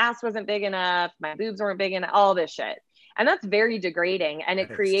my ass wasn't big enough, my boobs weren't big enough, all this shit. And that's very degrading, and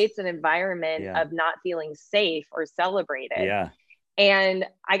it creates an environment of not feeling safe or celebrated. Yeah. And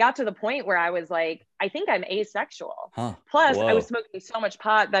I got to the point where I was like, I think I'm asexual. Plus, I was smoking so much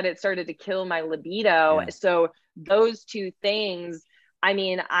pot that it started to kill my libido. Yeah. So those two things, I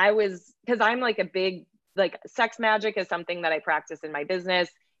mean, because I'm like a big, like sex magic is something that I practice in my business.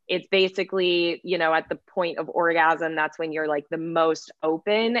 It's basically, you know, at the point of orgasm, that's when you're like the most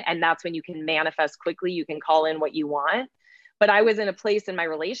open, and that's when you can manifest quickly. You can call in what you want. But I was in a place in my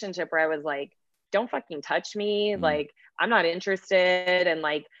relationship where I was like, don't fucking touch me. Like, I'm not interested. And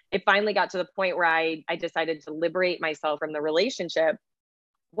like, it finally got to the point where I decided to liberate myself from the relationship.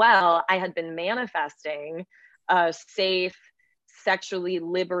 Well, I had been manifesting a safe, sexually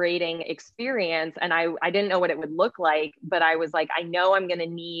liberating experience, and I didn't know what it would look like, but I was like, I know I'm going to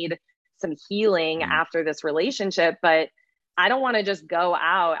need some healing after this relationship, but I don't want to just go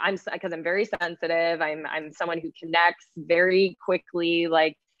out. Because I'm very sensitive. I'm someone who connects very quickly.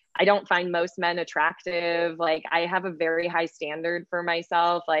 Like, I don't find most men attractive. Like, I have a very high standard for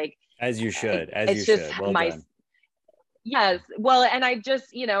myself. Like, as you should. Well done. Yes. Well, and I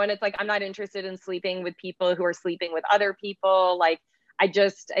just, you know, and it's like, I'm not interested in sleeping with people who are sleeping with other people. Like,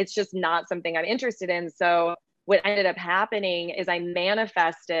 it's just not something I'm interested in. So what ended up happening is I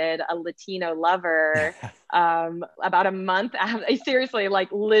manifested a Latino lover about a month after, seriously, like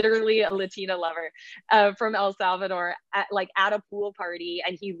literally a Latino lover from El Salvador at a pool party.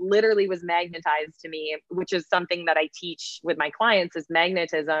 And he literally was magnetized to me, which is something that I teach with my clients, is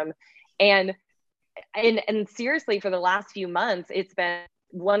magnetism. And seriously, for the last few months, it's been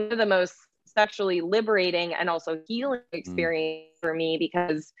one of the most sexually liberating and also healing experience for me,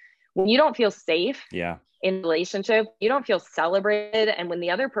 because when you don't feel safe in a relationship, you don't feel celebrated. And when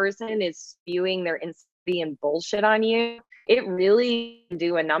the other person is spewing their insecurity and bullshit on you, it really can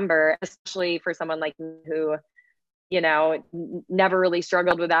do a number, especially for someone like me who, you know, never really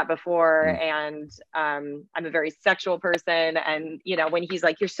struggled with that before. And I'm a very sexual person. And, you know, when he's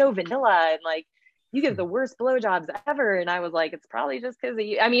like, you're so vanilla and like, you give the worst blowjobs ever. And I was like, it's probably just because of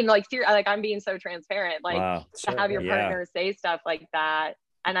you. I mean, like I'm being so transparent, like to have your partner say stuff like that.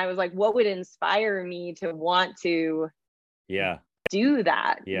 And I was like, what would inspire me to want to do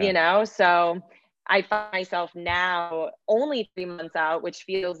that? You know? So I find myself now only 3 months out, which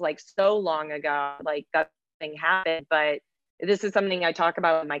feels like so long ago, like that thing happened. But this is something I talk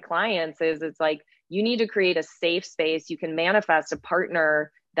about with my clients, is it's like, you need to create a safe space. You can manifest a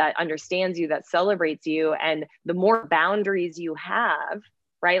partner that understands you, that celebrates you. And the more boundaries you have,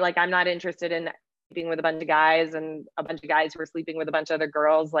 right? Like, I'm not interested in sleeping with a bunch of guys and a bunch of guys who are sleeping with a bunch of other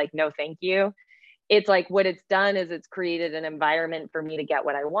girls. Like, no, thank you. It's like, what it's done is it's created an environment for me to get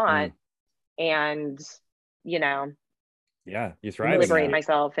what I want. And, you know, you thrive, liberate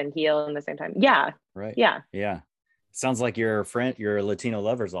myself and heal in the same time. Yeah. Right. Yeah. Sounds like your Latino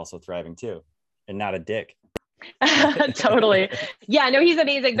lover is also thriving too, and not a dick. Totally. Yeah, no, he's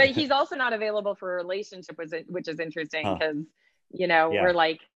amazing, but he's also not available for a relationship, which is interesting because, you know, we're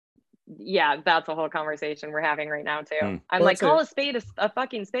like, that's a whole conversation we're having right now too. I'm like, call a spade a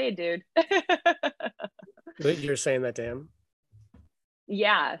fucking spade, dude. You're saying that to him?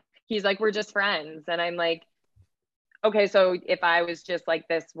 Yeah. He's like, we're just friends. And I'm like, okay, so if I was just like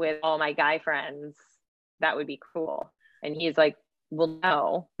this with all my guy friends, that would be cool. And he's like, well,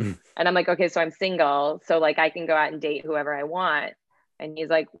 no. And I'm like, okay, so I'm single. So like, I can go out and date whoever I want. And he's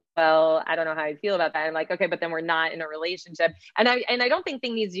like, well, I don't know how I feel about that. I'm like, okay, but then we're not in a relationship. And I don't think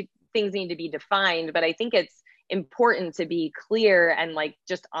things need to be defined, but I think it's important to be clear and like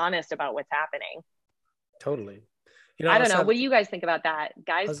just honest about what's happening. Totally. I don't know. What do you guys think about that?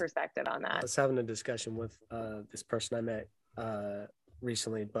 Guys' perspective on I that? was having a discussion with this person I met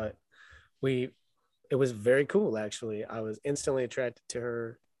recently, but it was very cool, actually. I was instantly attracted to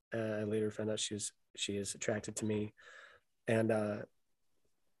her. I later found out she is attracted to me. And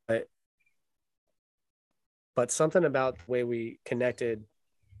but something about the way we connected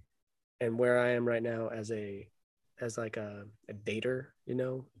and where I am right now as like a dater, you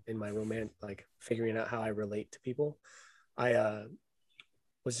know, in my romance, like figuring out how I relate to people. I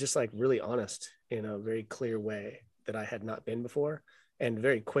was just like really honest in a very clear way that I had not been before, and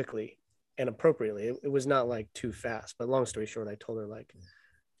very quickly and appropriately. It was not like too fast, but long story short, I told her like,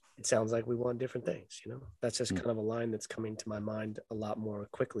 it sounds like we want different things, you know. That's just kind of a line that's coming to my mind a lot more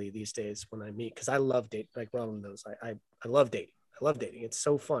quickly these days when I meet, because I love dating. Like Ronald knows, I love dating. I love dating. It's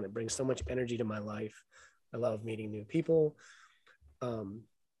so fun. It brings so much energy to my life. I love meeting new people,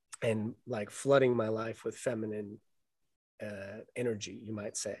 and like flooding my life with feminine energy, you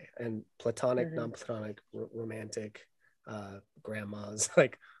might say, and platonic, non-platonic, romantic, grandmas,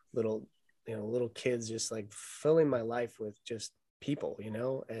 like little, you know, little kids, just like filling my life with just people, you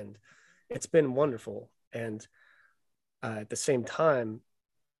know. And it's been wonderful. And at the same time,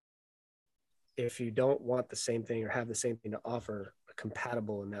 if you don't want the same thing or have the same thing to offer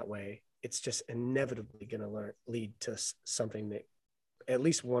compatible in that way, it's just inevitably going to lead to something that at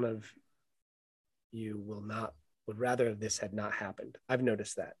least one of you would rather this had not happened. I've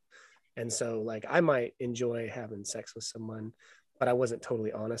noticed that. And so like I might enjoy having sex with someone, but I wasn't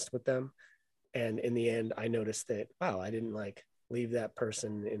totally honest with them. And in the end, I noticed that, wow, I didn't like leave that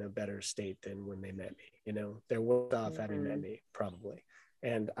person in a better state than when they met me. You know, they're worse off having met me, probably.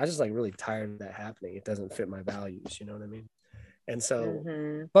 And I just like really tired of that happening. It doesn't fit my values. You know what I mean? And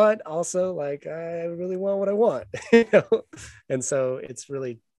so, but also like, I really want what I want, you know? And so it's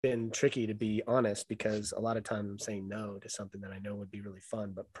really been tricky to be honest, because a lot of times I'm saying no to something that I know would be really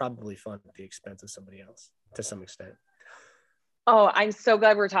fun, but probably fun at the expense of somebody else to some extent. Oh, I'm so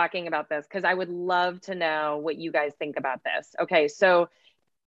glad we're talking about this, because I would love to know what you guys think about this. Okay, so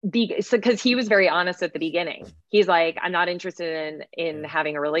because he was very honest at the beginning. He's like, I'm not interested in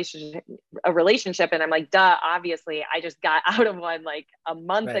having a relationship. And I'm like, duh, obviously I just got out of one like a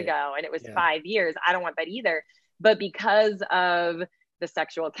month ago and it was 5 years. I don't want that either. But because of the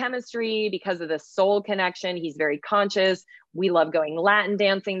sexual chemistry, because of the soul connection, he's very conscious. We love going Latin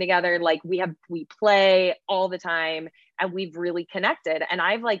dancing together. Like we play all the time and we've really connected. And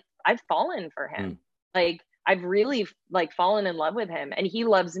I've fallen for him. Like I've really like fallen in love with him, and he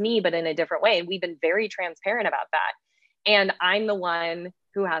loves me, but in a different way. And we've been very transparent about that. And I'm the one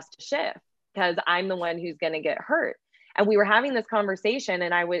who has to shift because I'm the one who's going to get hurt. And we were having this conversation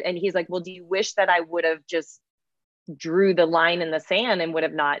and he's like, well, do you wish that I would have just drew the line in the sand and would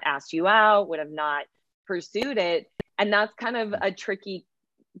have not asked you out, would have not pursued it? And that's kind of a tricky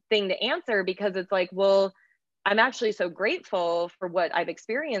thing to answer, because it's like, well, I'm actually so grateful for what I've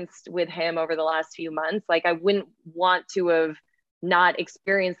experienced with him over the last few months. Like I wouldn't want to have not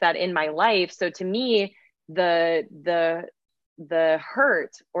experienced that in my life. So to me, the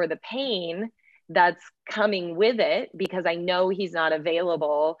hurt or the pain that's coming with it, because I know he's not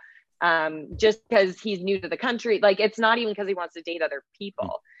available, just because he's new to the country. Like it's not even because he wants to date other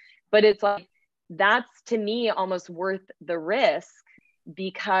people, but it's like, that's to me almost worth the risk,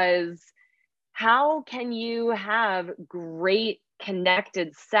 because how can you have great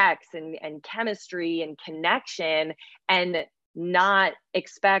connected sex and chemistry and connection and not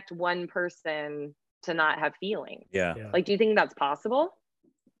expect one person to not have feelings? Like, do you think that's possible?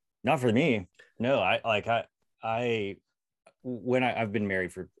 Not for me. No, I've been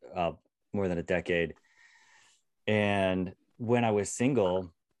married for more than a decade, and when I was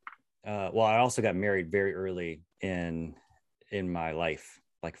single, well, I also got married very early in my life,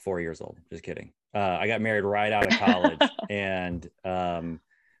 like 4 years old. Just kidding. I got married right out of college and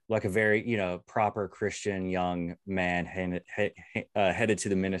like a very, proper Christian young man headed to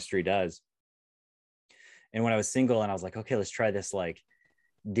the ministry does. And when I was single and I was like, okay, let's try this like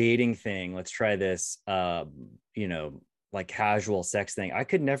dating thing. Let's try this, like casual sex thing. I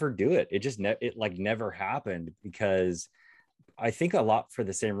could never do it. It just, it like never happened, because I think a lot for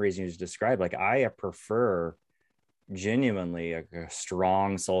the same reason you just described. Like I prefer genuinely a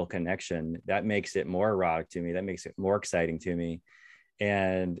strong soul connection that makes it more erotic to me, that makes it more exciting to me,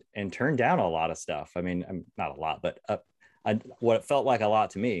 and turn down a lot of stuff. I mean, I'm not a lot, but what it felt like a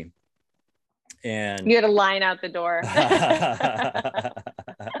lot to me. And you had a line out the door. I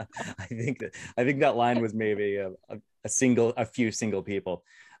think that line was maybe a few single people.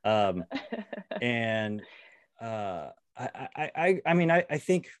 And I mean, I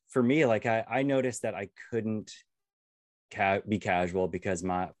think for me, like I noticed that I couldn't be casual, because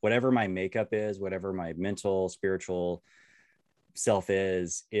whatever my makeup is, whatever my mental, spiritual self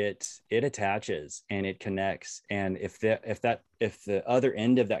is, it attaches and it connects. And if the other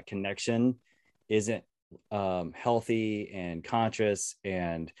end of that connection isn't healthy and conscious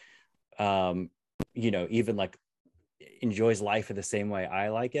and even like enjoys life in the same way I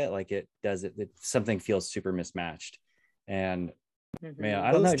like it does, something feels super mismatched. And man,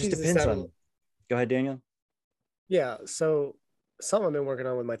 I don't know, it just depends on. Go ahead, Daniel. Yeah, so something I've been working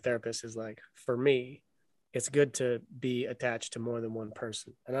on with my therapist is like, for me, it's good to be attached to more than one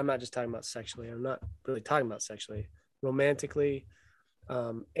person. And I'm not just talking about sexually. I'm not really talking about sexually. Romantically,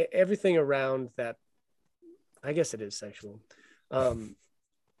 everything around that, I guess it is sexual.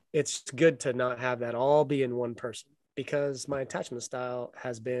 It's good to not have that all be in one person, because my attachment style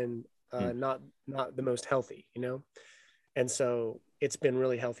has been not the most healthy, And so it's been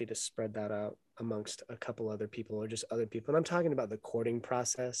really healthy to spread that out amongst a couple other people, or just other people. And I'm talking about the courting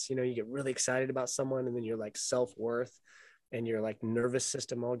process. You get really excited about someone, and then your like self-worth and your like nervous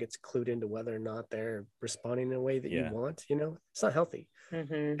system all gets clued into whether or not they're responding in a way that you want. It's not healthy.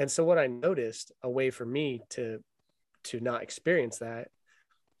 And so what I noticed, a way for me to not experience that,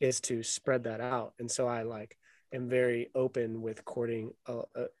 is to spread that out. And so I like am very open with courting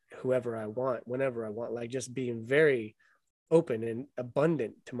whoever I want, whenever I want, like just being very open and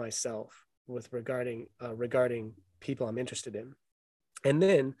abundant to myself with regarding people I'm interested in. And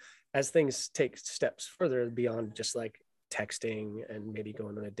then as things take steps further beyond just like texting and maybe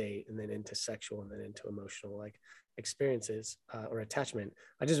going on a date, and then into sexual, and then into emotional like experiences or attachment,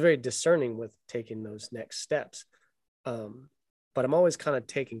 I'm just very discerning with taking those next steps. But I'm always kind of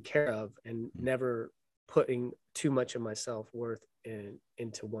taken care of and never putting too much of my self-worth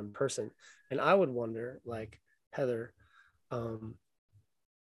into one person. And I would wonder, like, Heather,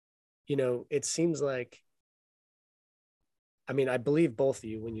 it seems like, I believe both of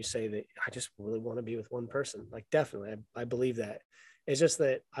you when you say that I just really want to be with one person. Like, definitely, I believe that. It's just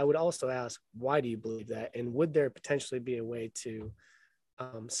that I would also ask, why do you believe that? And would there potentially be a way to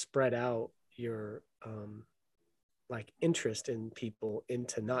spread out your like interest in people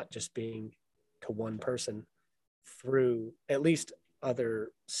into not just being to one person through at least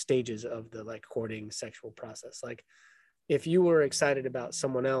other stages of the like courting sexual process? Like, if you were excited about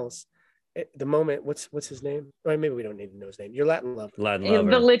someone else at the moment, what's his name? Or maybe we don't need to know his name. Your Latin lover.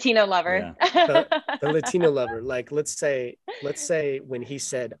 The Latino lover. Yeah. the Latino lover. Like, let's say when he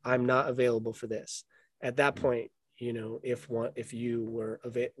said, "I'm not available for this," at that point, if you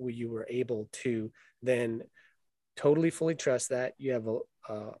were able to then totally fully trust that you have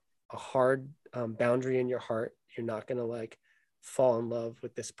a hard boundary in your heart, you're not going to like fall in love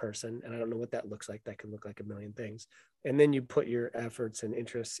with this person. And I don't know what that looks like. That can look like a million things. And then you put your efforts and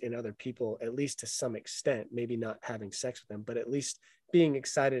interests in other people, at least to some extent, maybe not having sex with them, but at least being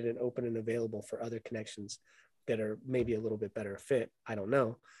excited and open and available for other connections that are maybe a little bit better fit. I don't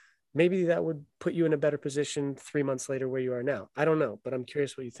know. Maybe that would put you in a better position 3 months later where you are now. I don't know, but I'm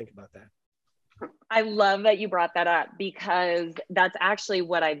curious what you think about that. I love that you brought that up, because that's actually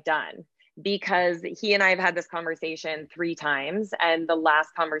what I've done. Because he and I have had this conversation 3 times. And the last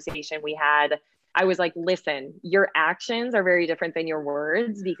conversation we had, I was like, listen, your actions are very different than your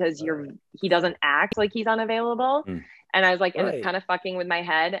words, because he doesn't act like he's unavailable. And I was like, and it's kind of fucking with my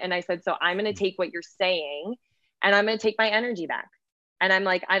head. And I said, so I'm going to take what you're saying and I'm going to take my energy back. And I'm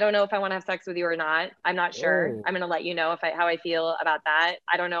like, I don't know if I want to have sex with you or not. I'm not sure. I'm going to let you know how I feel about that.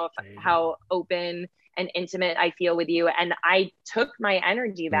 I don't know how open and intimate I feel with you. And I took my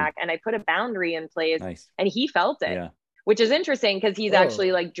energy back and I put a boundary in place. Nice. And he felt it, which is interesting, because he's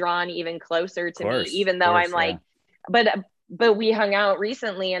actually like drawn even closer to me, even though I'm like, but we hung out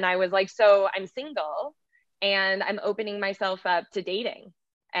recently and I was like, so I'm single and I'm opening myself up to dating.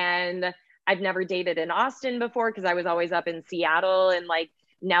 And I've never dated in Austin before, because I was always up in Seattle. And like,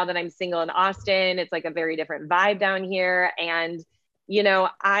 now that I'm single in Austin, it's like a very different vibe down here. And,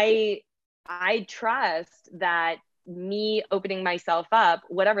 I trust that me opening myself up,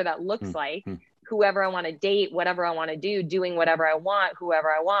 whatever that looks like, whoever I want to date, whatever I want to do, doing whatever I want, whoever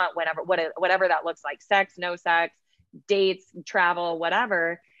I want, whatever that looks like, sex, no sex, dates, travel,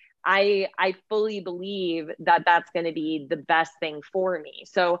 whatever. I fully believe that that's going to be the best thing for me.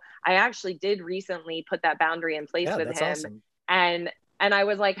 So I actually did recently put that boundary in place with him. Awesome. And I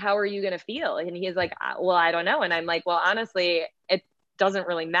was like, how are you going to feel? And he's like, well, I don't know. And I'm like, well, honestly, it doesn't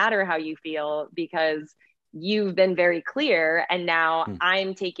really matter how you feel, because you've been very clear. And now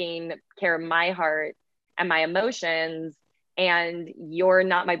I'm taking care of my heart and my emotions, and you're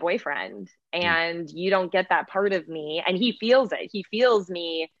not my boyfriend, and you don't get that part of me. And he feels it. He feels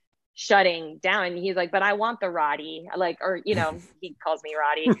me shutting down. And he's like, but I want the Roddy, like, or, you know, he calls me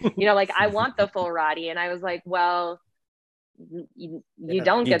Roddy, you know, like I want the full Roddy. And I was like, well, you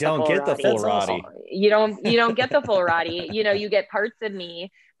don't get the full Roddy. You don't get the full Roddy. You know, you get parts of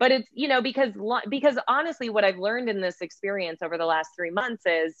me, but it's, you know, because honestly, what I've learned in this experience over the last 3 months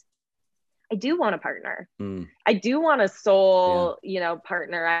is I do want a partner. I do want a soul, you know,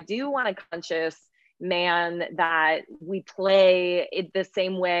 partner. I do want a conscious man that we play it the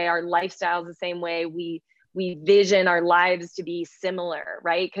same way, our lifestyles the same way, we vision our lives to be similar,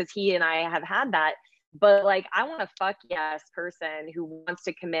 right? Because he and I have had that. But like, I want a fuck yes person who wants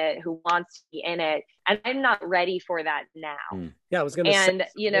to commit, who wants to be in it, and I'm not ready for that now. Yeah, I was gonna say, and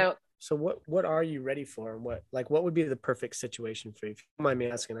you know, so what are you ready for, and what would be the perfect situation for you? If you don't mind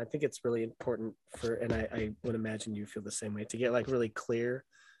me asking, I think it's really important for, and I would imagine you feel the same way, to get like really clear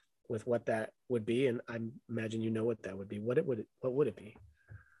with what that would be. And I imagine you know what that would be. What would it be?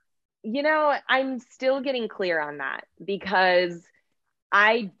 You know, I'm still getting clear on that, because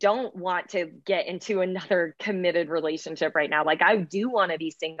I don't want to get into another committed relationship right now. Like, I do want to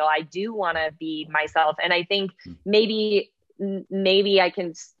be single. I do want to be myself. And I think maybe I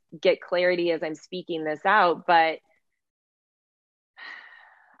can get clarity as I'm speaking this out, but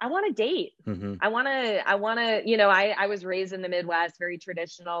I want to date. I want to, you know, I was raised in the Midwest, very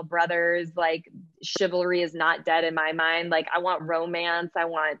traditional, brothers, like chivalry is not dead in my mind. Like, I want romance. I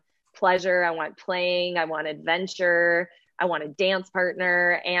want pleasure. I want playing. I want adventure. I want a dance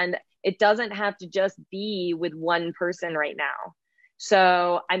partner. And it doesn't have to just be with one person right now.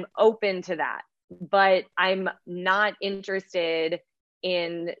 So I'm open to that, but I'm not interested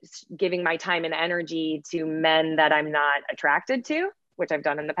in giving my time and energy to men that I'm not attracted to, which I've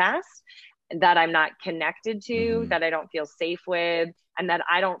done in the past, that I'm not connected to, that I don't feel safe with, and that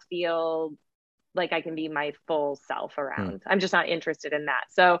I don't feel like I can be my full self around. I'm just not interested in that.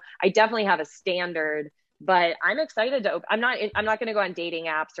 So I definitely have a standard, but I'm excited to I'm not going to go on dating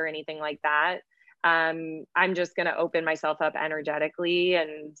apps or anything like that. I'm just going to open myself up energetically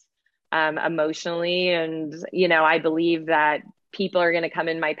and emotionally. And, you know, I believe that people are going to come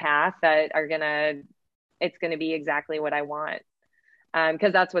in my path that are it's going to be exactly what I want.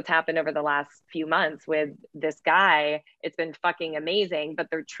 Because that's what's happened over the last few months with this guy. It's been fucking amazing. But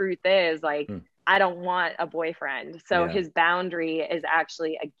the truth is, like, I don't want a boyfriend. So his boundary is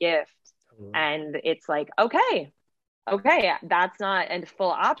actually a gift. And it's like, okay, that's not a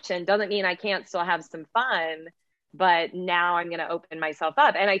full option. Doesn't mean I can't still have some fun. But now I'm going to open myself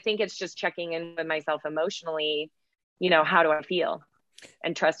up. And I think it's just checking in with myself emotionally. You know, how do I feel?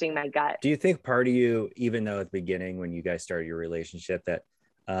 And trusting my gut. Do you think part of you, even though at the beginning when you guys started your relationship, that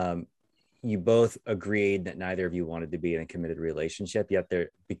you both agreed that neither of you wanted to be in a committed relationship, yet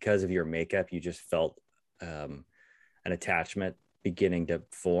there, because of your makeup, you just felt an attachment beginning to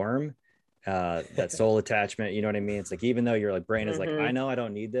form, that soul attachment, you know what I mean? It's like, even though your like brain is like, I know I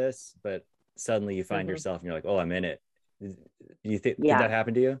don't need this, but suddenly you find yourself and you're like, oh, I'm in it. Do you think, did that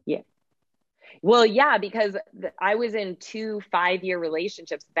happen to you? Yeah. Well, yeah, because I was in 2 5-year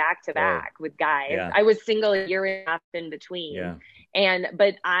relationships back to back with guys. Yeah. I was single a year and a half in between.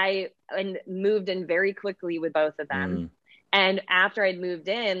 But I moved in very quickly with both of them. And after I'd moved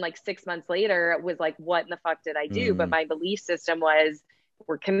in, like 6 months later, it was like, what in the fuck did I do? But my belief system was,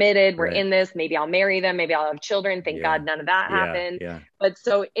 we're committed, we're in this, maybe I'll marry them, maybe I'll have children. Thank God none of that happened. But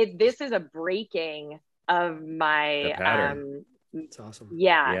so this is a breaking of my pattern. It's awesome.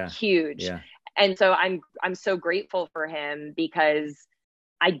 Huge. And so I'm so grateful for him, because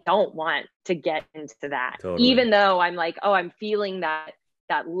I don't want to get into that, even though I'm like, oh, I'm feeling that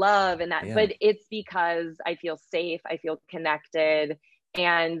love and that, but it's because I feel safe. I feel connected.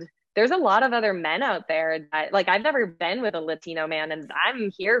 And there's a lot of other men out there that, like, I've never been with a Latino man, and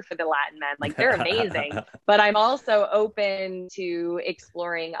I'm here for the Latin men. Like, they're amazing, but I'm also open to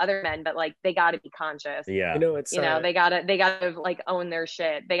exploring other men, but like, they got to be conscious. You know, it's, you know, they gotta like own their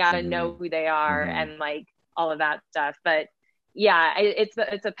shit. They gotta know who they are and like all of that stuff. But yeah, it's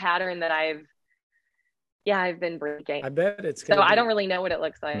a pattern that I've been breaking. I bet it's so I don't really know what it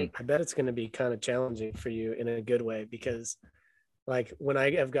looks like. I bet it's going to be kind of challenging for you in a good way, because like when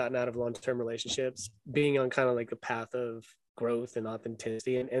I have gotten out of long-term relationships, being on kind of like the path of growth and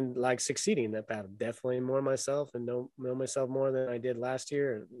authenticity and like succeeding in that path, definitely more myself and know myself more than I did last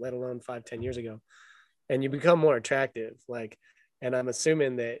year, let alone 5-10 years ago. And you become more attractive. Like, and I'm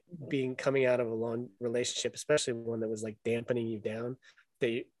assuming that coming out of a long relationship, especially one that was like dampening you down,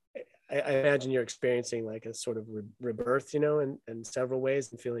 that I imagine you're experiencing like a sort of rebirth, you know, in several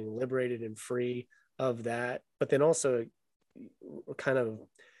ways, and feeling liberated and free of that. But then also kind of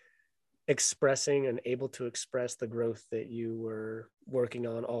expressing and able to express the growth that you were working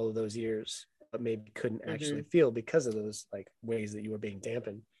on all of those years, but maybe couldn't actually feel because of those like ways that you were being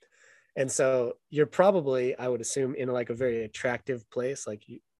dampened. And so you're probably, I would assume, in like a very attractive place. Like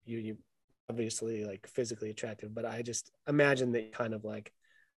you obviously like physically attractive, but I just imagine that kind of like,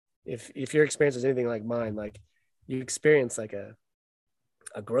 if your experience is anything like mine, like you experience like a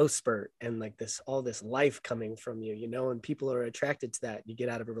growth spurt and like all this life coming from you, and people are attracted to that. You get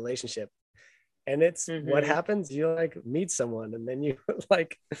out of a relationship and it's what happens. You like meet someone and then you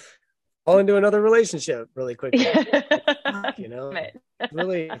like fall into another relationship really quickly.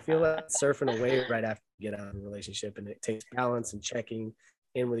 Really, I feel like surfing a wave right after you get out of a relationship, and it takes balance and checking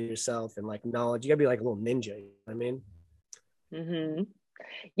in with yourself and like knowledge. You gotta be like a little ninja, you know what I mean?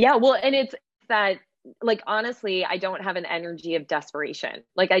 Yeah, well, and it's that, like, honestly, I don't have an energy of desperation.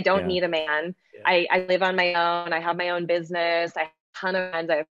 Like, I don't need a man. I live on my own. I have my own business. I have a ton of friends.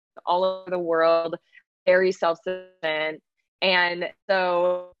 I have all over the world, very self-sufficient. And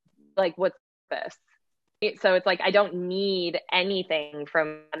so, like, what's this? So it's like, I don't need anything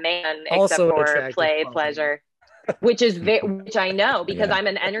from a man except for play, pleasure, which I know because I'm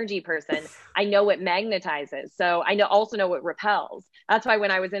an energy person. I know what magnetizes. So I also know what repels. That's why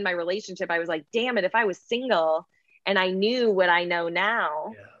when I was in my relationship, I was like, damn it, if I was single and I knew what I know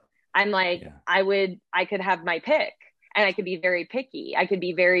now, I'm like, I could have my pick and I could be very picky.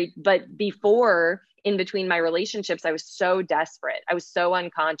 But before, in between my relationships, I was so desperate. I was so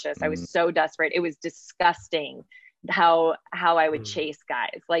unconscious. I was so desperate. It was disgusting how I would chase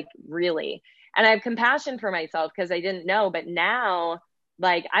guys, like really. And I have compassion for myself because I didn't know, but now,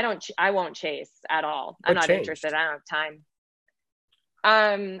 like, I won't chase at all. I'm not interested. I don't have time.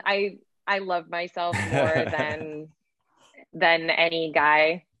 I love myself more than any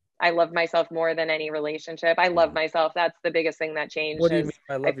guy. I love myself more than any relationship. I love myself. That's the biggest thing that changed. What do you mean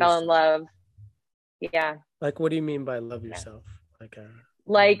by love I fell in love. Yeah. Like, what do you mean by love yourself?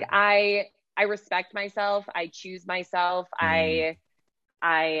 Like, I respect myself. I choose myself. I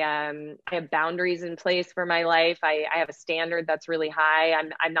have boundaries in place for my life. I have a standard that's really high.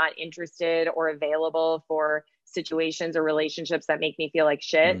 I'm not interested or available for situations or relationships that make me feel like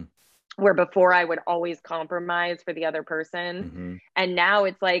shit. Where before I would always compromise for the other person. And now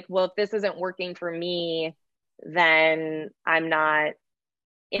it's like, well, if this isn't working for me, then I'm not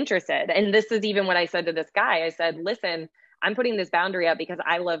interested. And this is even what I said to this guy. I said, listen, I'm putting this boundary up because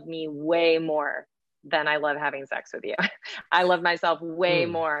I love me way more than I love having sex with you. I love myself way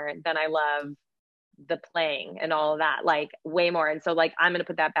more than I love the playing and all of that, like way more. And so like, I'm going to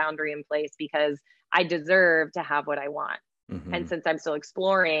put that boundary in place because I deserve to have what I want. And since I'm still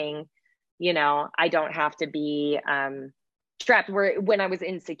exploring, I don't have to be trapped. When I was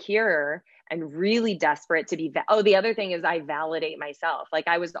insecure and really desperate to be, the other thing is I validate myself. Like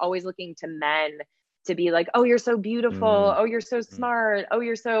I was always looking to men to be like, oh, you're so beautiful. Oh, you're so smart. Oh,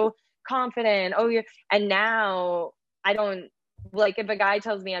 you're so confident. And now I don't, like, if a guy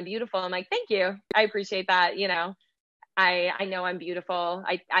tells me I'm beautiful, I'm like, thank you. I appreciate that. I know I'm beautiful.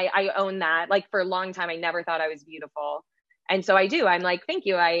 I own that. Like for a long time, I never thought I was beautiful. And so I do. I'm like, thank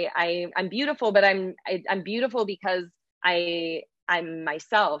you. I'm beautiful, but I'm beautiful because I'm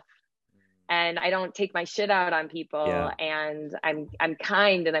myself and I don't take my shit out on people and I'm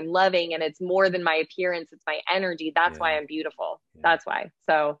kind and I'm loving, and it's more than my appearance. It's my energy. That's why I'm beautiful. That's why.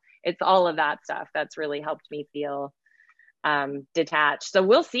 So it's all of that stuff that's really helped me feel detached. So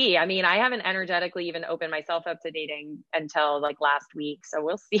we'll see. I mean, I haven't energetically even opened myself up to dating until like last week. So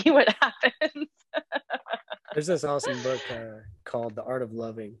we'll see what happens. There's this awesome book called The Art of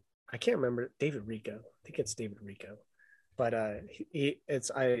Loving. I can't remember. David Rico. I think it's David Rico. But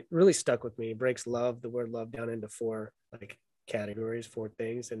I really stuck with me. It breaks the word love down into 4 like categories, 4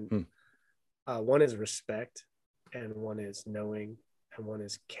 things. And one is respect, and one is knowing, and one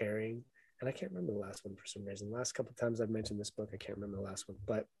is caring. And I can't remember the last one for some reason. The last couple of times I've mentioned this book, I can't remember the last one.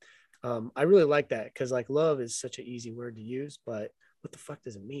 But I really like that because like love is such an easy word to use, but what the fuck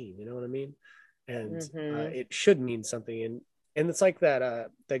does it mean? You know what I mean? And it should mean something. And it's like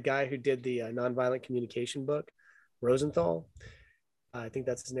that the guy who did the nonviolent communication book, Rosenthal, I think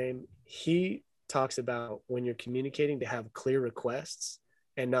that's his name. He talks about when you're communicating to have clear requests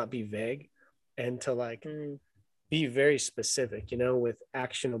and not be vague, and to like be very specific, with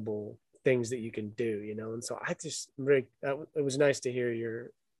actionable things that you can do, And so it was nice to hear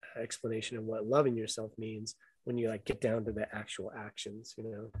your explanation of what loving yourself means when you like get down to the actual actions,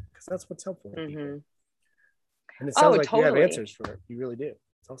 because that's what's helpful for people. And it sounds like you have answers for it. You really do.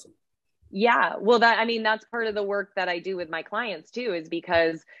 It's awesome. Yeah. Well, that's part of the work that I do with my clients too, is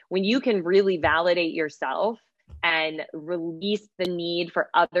because when you can really validate yourself and release the need for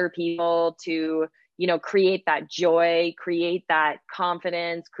other people to, you know, create that joy, create that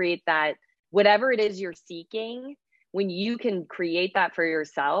confidence, create that whatever it is you're seeking. When you can create that for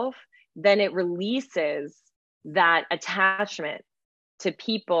yourself, then it releases that attachment to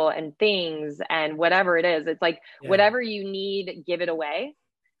people and things and whatever it is. It's like, whatever you need, give it away.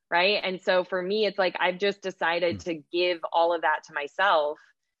 Right. And so for me, it's like, I've just decided to give all of that to myself,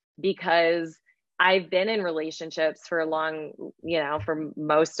 because I've been in relationships for a long, you know, for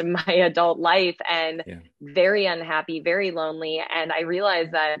most of my adult life, and very unhappy, very lonely. And I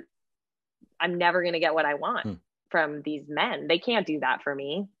realized that I'm never going to get what I want from these men. They can't do that for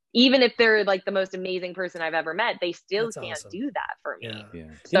me. Even if they're like the most amazing person I've ever met, they still can't do that for me.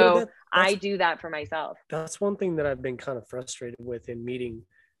 So you know, I do that for myself. That's one thing that I've been kind of frustrated with in meeting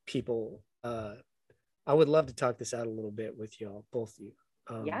people. I would love to talk this out a little bit with y'all, both of you.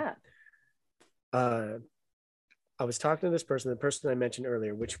 I was talking to this person, the person I mentioned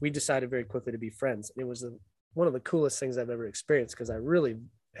earlier, which we decided very quickly to be friends. It was one of the coolest things I've ever experienced, because I really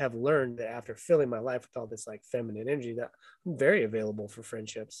have learned that after filling my life with all this like feminine energy, that I'm very available for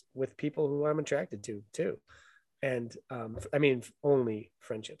friendships with people who I'm attracted to too. And I mean, only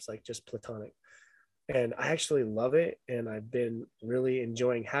friendships, like just platonic. And I actually love it. And I've been really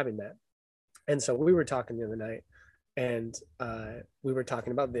enjoying having that. And so we were talking the other night, and we were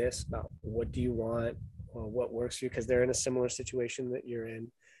talking about what do you want, or what works for you, because they're in a similar situation that you're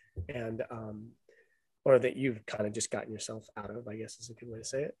in, and or that you've kind of just gotten yourself out of, I guess is a good way to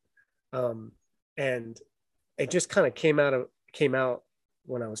say it. And it just kind of came out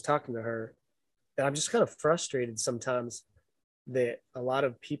when I was talking to her, that I'm just kind of frustrated sometimes that a lot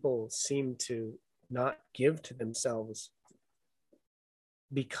of people seem to not give to themselves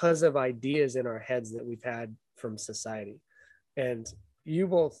because of ideas in our heads that we've had from society. And you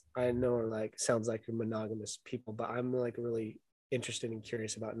both, I know, are like, sounds like you're monogamous people, but I'm like really interested and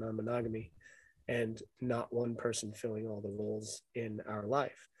curious about non-monogamy, and not one person filling all the roles in our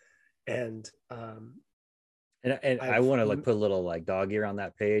life. And I want to like put a little like dog ear on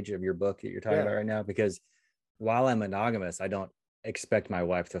that page of your book that you're talking about right now, because while I'm monogamous, I don't expect my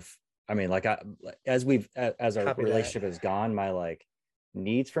wife to I mean, like as our relationship has gone, my like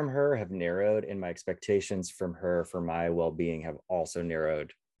needs from her have narrowed, and my expectations from her for my well-being have also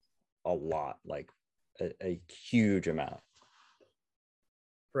narrowed a lot, like a huge amount.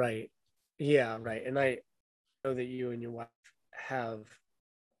 Right. Yeah, right. And I know that you and your wife have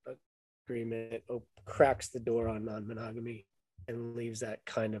an agreement, cracks the door on non-monogamy and leaves that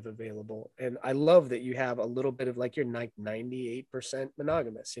kind of available. And I love that you have a little bit of like, you're like 98%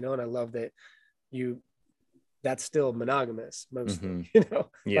 monogamous, you know, and I love that that's still monogamous mostly, you know,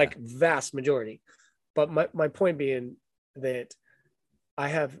 like vast majority. But my point being that I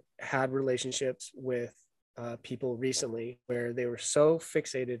have had relationships with people recently where they were so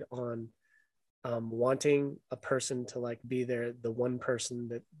fixated on wanting a person to like be the one person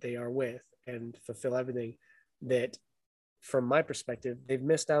that they are with and fulfill everything, that from my perspective, they've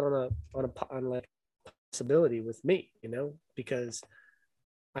missed out on like possibility with me, you know, because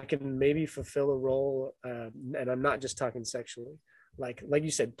I can maybe fulfill a role, and I'm not just talking sexually. Like you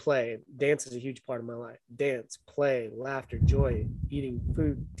said, play, dance is a huge part of my life. Dance, play, laughter, joy, eating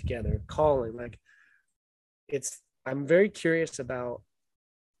food together, calling. Like I'm very curious about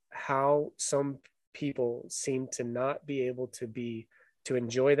how some people seem to not be able to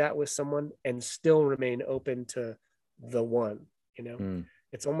enjoy that with someone and still remain open to the one, you know.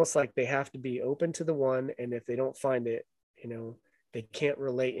 It's almost like they have to be open to the one, and if they don't find it, you know, they can't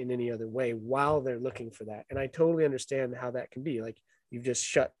relate in any other way while they're looking for that. And I totally understand how that can be. Like, you've just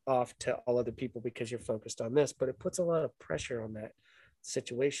shut off to all other people because you're focused on this, but it puts a lot of pressure on that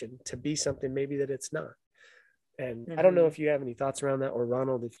situation to be something maybe that it's not. And I don't know if you have any thoughts around that, or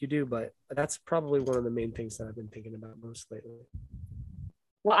Ronald, if you do, but that's probably one of the main things that I've been thinking about most lately.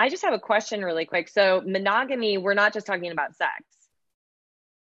 Well, I just have a question really quick. So monogamy, we're not just talking about sex.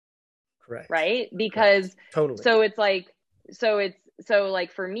 Correct. Right? Because correct. Totally. So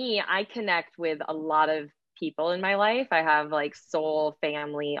like for me, I connect with a lot of people in my life. I have like soul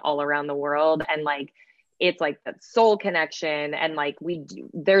family all around the world, and like it's like that soul connection, and like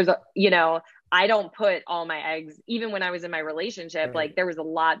there's a, you know, I don't put all my eggs, even when I was in my relationship, right. Like there was a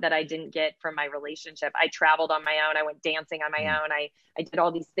lot that I didn't get from my relationship. I traveled on my own. I went dancing on my own. I did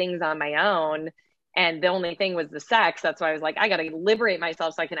all these things on my own. And the only thing was the sex. That's why I was like, I got to liberate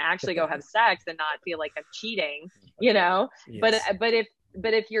myself so I can actually go have sex and not feel like I'm cheating, you know? Yes.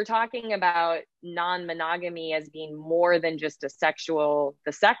 But if you're talking about non-monogamy as being more than just the sex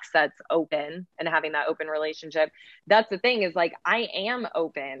that's open and having that open relationship, that's the thing, is like, I am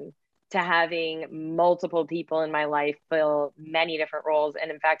open to having multiple people in my life fill many different roles.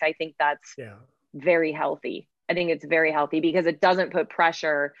 And in fact, I think that's very healthy. I think it's very healthy because it doesn't put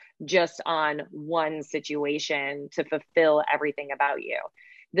pressure just on one situation to fulfill everything about you.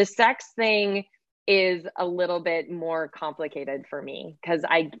 The sex thing is a little bit more complicated for me because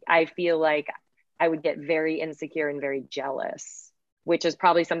I feel like I would get very insecure and very jealous, which is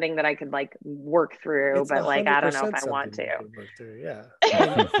probably something that I could like work through, but like I don't know if I want to. Work through, yeah.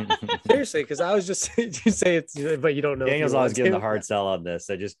 I mean, seriously, because I was just you say it's, but you don't know. Daniel's always giving the hard sell on this,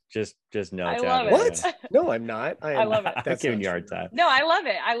 so just know. I love it. What? No, I'm not. I love it. That's giving you a hard time. No, I love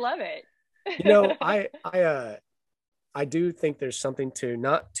it. I love it. You know, I do think there's something to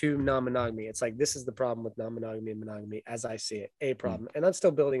not to non-monogamy. It's like, this is the problem with non-monogamy and monogamy as I see it, a problem. And I'm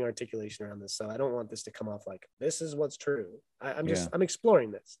still building articulation around this. So I don't want this to come off like this is what's true. I'm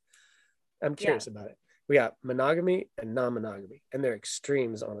exploring this. I'm curious about it. We got monogamy and non-monogamy, and they're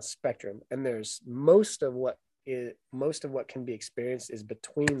extremes on a spectrum. And there's most of what can be experienced is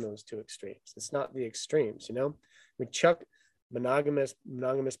between those two extremes. It's not the extremes, you know. We chuck monogamous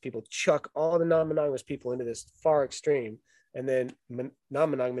people chuck all the non-monogamous people into this far extreme, and then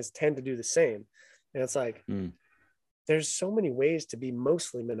non-monogamous tend to do the same. And it's like there's so many ways to be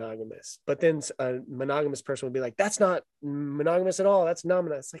mostly monogamous, but then a monogamous person would be like, that's not monogamous at all, that's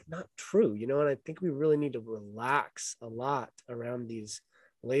non-monogamous. It's like not true, you know. And I think we really need to relax a lot around these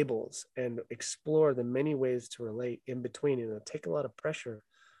labels and explore the many ways to relate in between, and it'll take a lot of pressure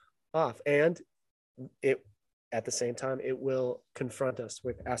off. And it, at the same time, it will confront us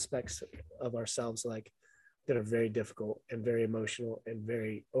with aspects of ourselves like that are very difficult and very emotional and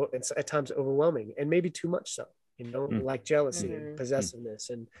very, and at times overwhelming, and maybe too much so, you know, like jealousy and possessiveness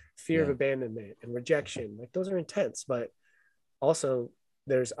and fear of abandonment and rejection. Like those are intense, but also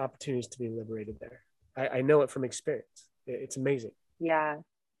there's opportunities to be liberated there. I know it from experience. It's amazing. Yeah.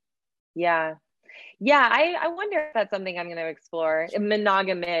 I wonder if that's something I'm going to explore.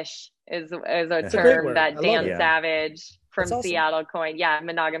 Monogamish is a term that Dan Savage from Seattle coined. Yeah,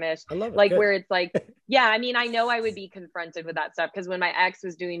 monogamish. I love it. Like where it's like, yeah, I mean, I know I would be confronted with that stuff because when my ex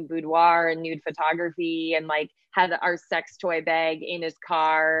was doing boudoir and nude photography and like had our sex toy bag in his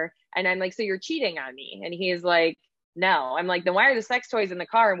car, and I'm like, so you're cheating on me? And he's like, no. I'm like, then why are the sex toys in the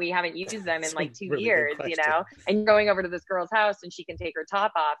car and we haven't used them in like 2 really years, you know? And you're going over to this girl's house and she can take her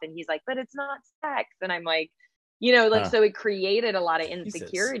top off. And he's like, but it's not sex. And I'm like, you know, like, so it created a lot of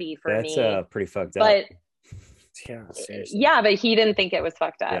insecurity for me. That's pretty fucked up. But yeah, but he didn't think it was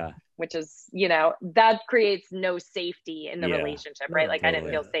fucked up, which is, you know, that creates no safety in the relationship, right? Like totally. I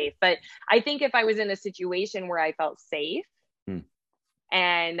didn't feel safe. But I think if I was in a situation where I felt safe,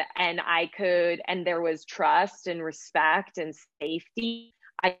 and I could, and there was trust and respect and safety,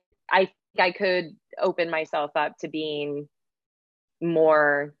 I think I could open myself up to being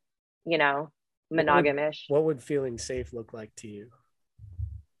more, you know, monogamish. What would feeling safe look like to you?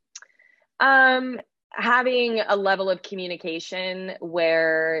 Having a level of communication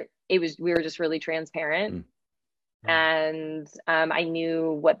where we were just really transparent, and I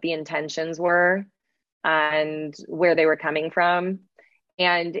knew what the intentions were and where they were coming from.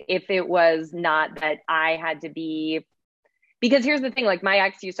 And if it was not that I had to be, because here's the thing, like my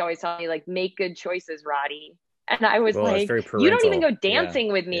ex used to always tell me like, make good choices, Roddy. And I was like, you don't even go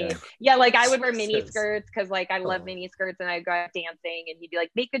dancing with me. Yeah. Like I would wear mini skirts because like I love mini skirts, and I'd go out dancing and he'd be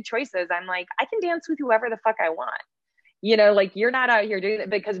like, make good choices. I'm like, I can dance with whoever the fuck I want. You know, like you're not out here doing it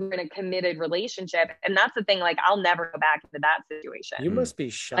because we're in a committed relationship. And that's the thing, like I'll never go back into that situation. You must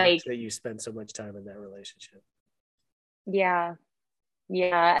be shocked that you spend so much time in that relationship. Yeah.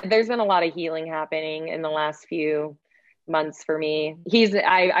 There's been a lot of healing happening in the last few months for me.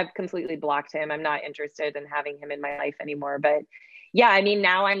 I've completely blocked him. I'm not interested in having him in my life anymore. But yeah, I mean,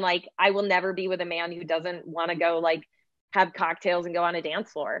 now I'm like, I will never be with a man who doesn't want to go like have cocktails and go on a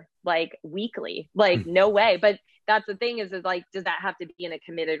dance floor like weekly. Like no way. But that's the thing is like, does that have to be in a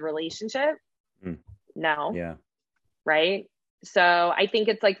committed relationship? No. Yeah. Right. So I think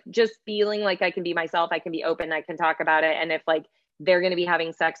it's like just feeling like I can be myself. I can be open. I can talk about it. And if like they're going to be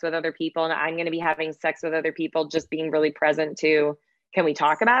having sex with other people and I'm going to be having sex with other people, just being really present to, can we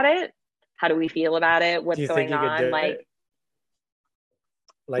talk about it? How do we feel about it? What's going on? Like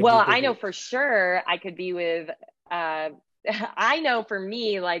well, I know for sure I could be with, I know for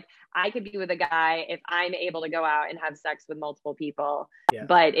me, like I could be with a guy if I'm able to go out and have sex with multiple people. Yeah.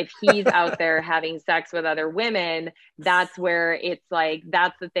 But if he's out there having sex with other women, that's where it's like,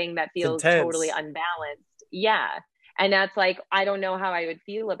 that's the thing that feels totally unbalanced. Yeah. And that's like, I don't know how I would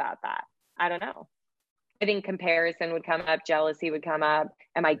feel about that. I don't know. I think comparison would come up. Jealousy would come up.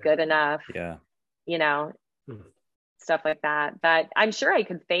 Am I good enough? Yeah. You know, stuff like that I'm sure I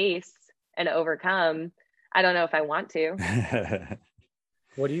could face. and overcome. I don't know if I want to.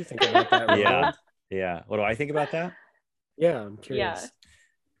 What do you think about that, Roland? Yeah. What do I think about that? Yeah, I'm curious.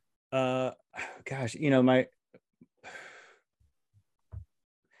 Gosh,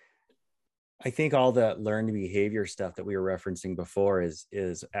 I think all the learned behavior stuff that we were referencing before is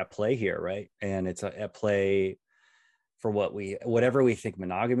at play here, right? And it's at play for whatever we think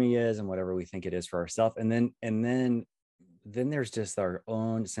monogamy is and whatever we think it is for ourselves. And then there's just our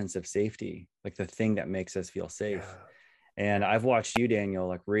own sense of safety, like the thing that makes us feel safe. Yeah. And I've watched you, Daniel,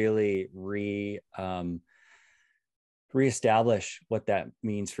 like really reestablish what that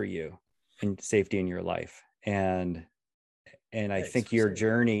means for you and safety in your life. And I think your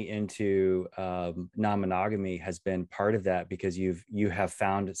journey into non-monogamy has been part of that, because you have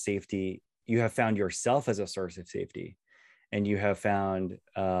found safety. You have found yourself as a source of safety, and you have found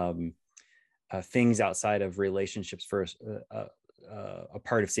things outside of relationships for a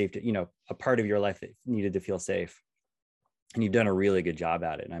part of safety, a part of your life that needed to feel safe. And you've done a really good job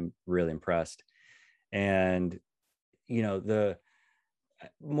at it. And I'm really impressed. And,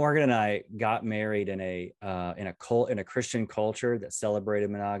 Morgan and I got married in a Christian culture that celebrated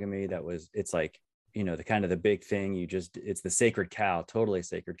monogamy. It's like, the kind of the big thing. It's the sacred cow, totally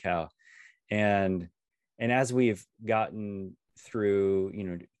sacred cow. And as we've gotten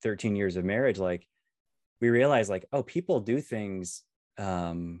through, 13 years of marriage, like we realize like, oh, people do things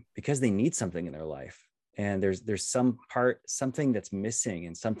because they need something in their life. And there's something that's missing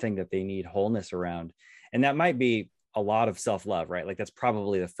and something that they need wholeness around. And that might be a lot of self-love, right? Like that's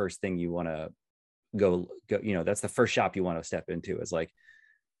probably the first thing you want to go, that's the first shop you want to step into, is like,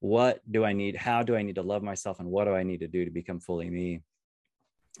 what do I need? How do I need to love myself? And what do I need to do to become fully me?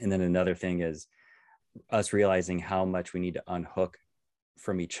 And then another thing is us realizing how much we need to unhook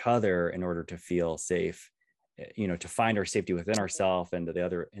from each other in order to feel safe, to find our safety within ourselves and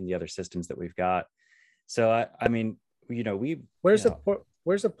the other systems that we've got. So I mean, where's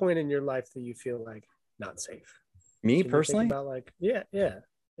the point in your life that you feel like not safe? Me personally? About like, yeah.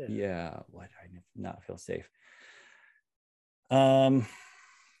 What do I not feel safe? That's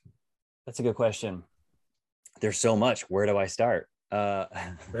a good question. There's so much. Where do I start?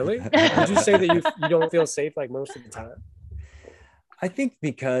 Really? Would you say that you don't feel safe like most of the time? I think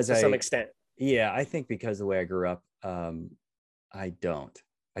because to some extent. Yeah, I think because the way I grew up, I don't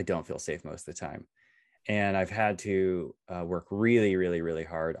feel safe most of the time. And I've had to work really, really, really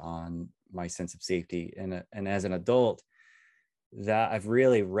hard on my sense of safety. And as an adult, that I've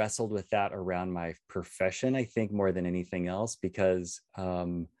really wrestled with that around my profession, I think, more than anything else, because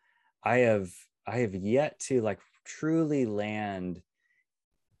I have yet to like truly land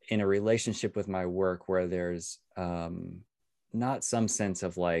in a relationship with my work where there's not some sense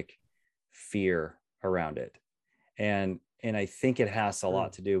of like fear around it. And I think it has a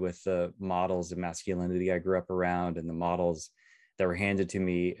lot to do with the models of masculinity I grew up around and the models that were handed to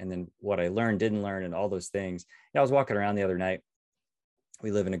me, and then what I learned, didn't learn, and all those things. I was walking around the other night. We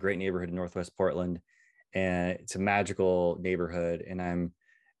live in a great neighborhood in Northwest Portland, and it's a magical neighborhood. And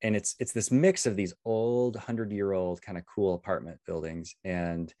it's this mix of these old 100-year-old kind of cool apartment buildings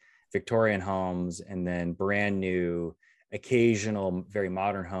and Victorian homes, and then brand new, occasional, very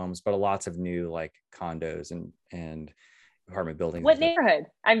modern homes, but lots of new like condos and apartment buildings. What neighborhood?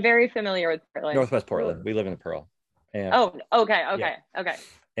 I'm very familiar with Portland. Northwest Portland. We live in the Pearl. And, okay.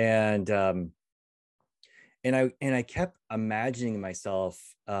 And I kept imagining myself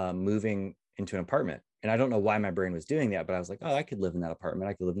moving into an apartment. And I don't know why my brain was doing that, but I was like, oh, I could live in that apartment.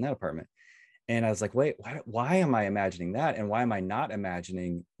 I could live in that apartment. And I was like, wait, why am I imagining that? And why am I not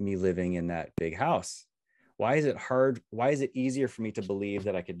imagining me living in that big house? Why is it hard? Why is it easier for me to believe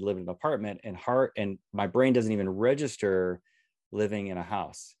that I could live in an apartment and my brain doesn't even register living in a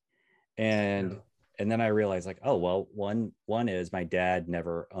house? And then I realized like, oh, well, one is my dad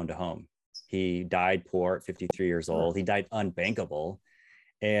never owned a home. He died poor at 53 years old. He died unbankable.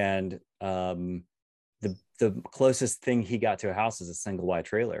 And the closest thing he got to a house is a single wide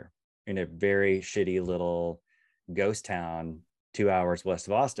trailer in a very shitty little ghost town 2 hours west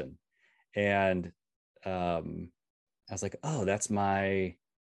of Austin. And I was like, oh,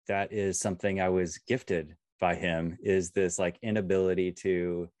 that is something I was gifted by him, is this like inability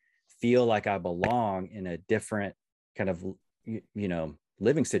to feel like I belong in a different kind of,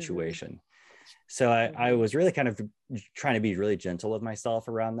 living situation. So I was really kind of trying to be really gentle with myself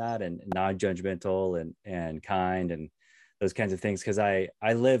around that, and non-judgmental and kind and those kinds of things. Because I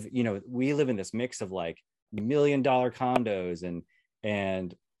live, we live in this mix of like $1 million condos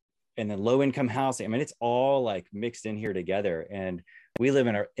and then low income housing. I mean, it's all like mixed in here together. And we live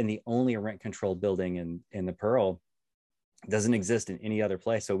in the only rent controlled building in the Pearl. doesn't exist in any other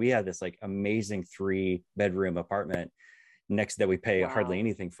place. So we had this like amazing 3-bedroom apartment next that we pay hardly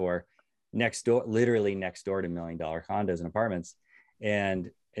anything for, next door, literally next door to $1 million condos and apartments. And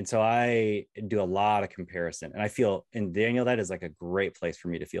so I do a lot of comparison, and I feel, and Daniel, that is like a great place for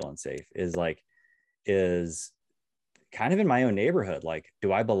me to feel unsafe, is kind of in my own neighborhood. Like,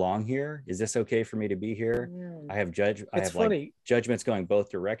 do I belong here? Is this okay for me to be here? I have like judgments going both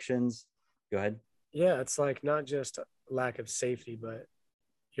directions. Go ahead. Yeah, it's like not just lack of safety, but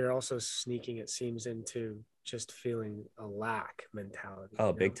you're also sneaking, it seems, into just feeling a lack mentality.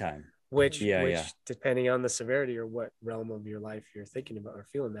 Oh, big time. Which depending on the severity or what realm of your life you're thinking about or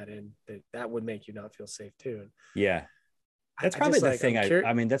feeling that in, that would make you not feel safe too. Yeah. That's probably the thing.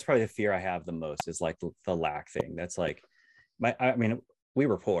 I mean, that's probably the fear I have the most, is like the lack thing. That's like I mean, we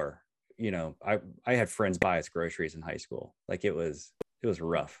were poor, you know, I had friends buy us groceries in high school. Like it was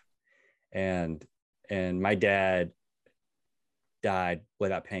rough. And my dad died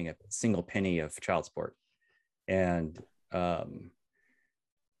without paying a single penny of child support. And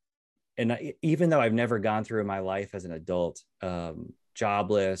even though I've never gone through in my life as an adult,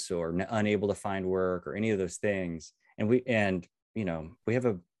 jobless or unable to find work or any of those things, and you know, we have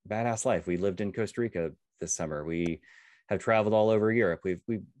a badass life. We lived in Costa Rica this summer. We have traveled all over Europe. We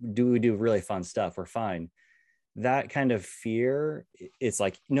do really fun stuff. We're fine. That kind of fear, it's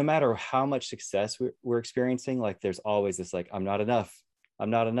like no matter how much success we're experiencing, like there's always this like, I'm not enough.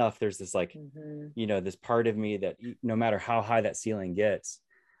 There's this like, you know, this part of me that no matter how high that ceiling gets,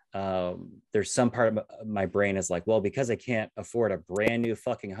 there's some part of my brain is like, well, because I can't afford a brand new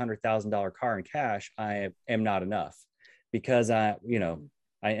fucking $100,000 car in cash, I am not enough. Because I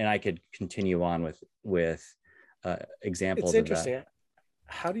could continue on with examples. It's interesting. Of that.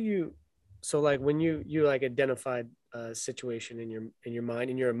 How do you, so like when you like identified a situation in your mind,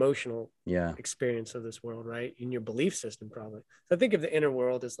 in your emotional experience of this world, right? In your belief system, probably. So I think of the inner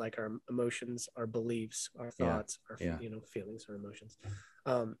world as like our emotions, our beliefs, our thoughts, our feelings or emotions.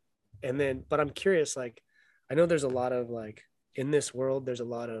 And then, but I'm curious, like, I know there's a lot of like, in this world, there's a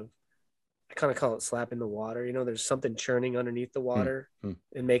lot of, I kind of call it slap in the water. You know, there's something churning underneath the water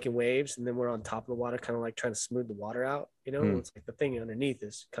and making waves. And then we're on top of the water, kind of like trying to smooth the water out. You know, it's like the thing underneath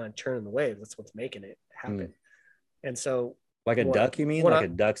is kind of churning the waves. That's what's making it happen. And so, like a duck, you mean? Like a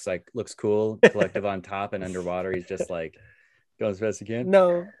duck's like looks cool, collective on top, and underwater he's just like going as best he can.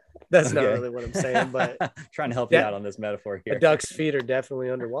 No, that's not really what I'm saying, but trying to help you out on this metaphor here. A duck's feet are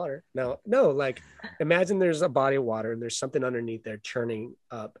definitely underwater. No, like imagine there's a body of water and there's something underneath there churning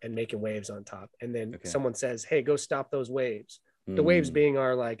up and making waves on top. And then someone says, hey, go stop those waves. The waves being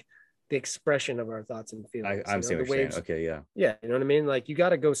our like the expression of our thoughts and feelings. I'm seeing what you're saying. Okay, yeah. Yeah, you know what I mean? Like you got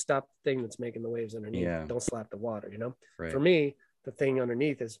to go stop the thing that's making the waves underneath. Yeah. Don't slap the water, you know? Right. For me, the thing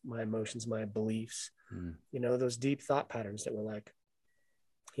underneath is my emotions, my beliefs, you know, those deep thought patterns that were like,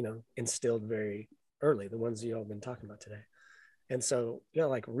 you know, instilled very early, the ones you all have been talking about today. And so, you know,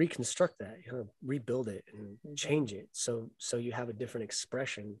 like reconstruct that, you know, rebuild it and change it. So you have a different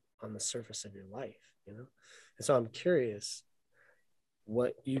expression on the surface of your life, you know? And so I'm curious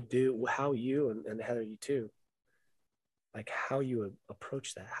what you do, how you and Heather, you too, like how you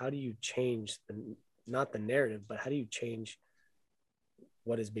approach that. How do you change not the narrative, but how do you change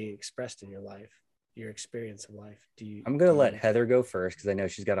what is being expressed in your life? Your experience of life. I'm going to let Heather go first because I know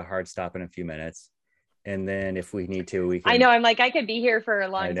she's got a hard stop in a few minutes. And then if we need to, we can. I know. I'm like, I could be here for a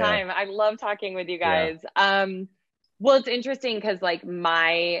long time. I love talking with you guys. Yeah. Well, it's interesting because like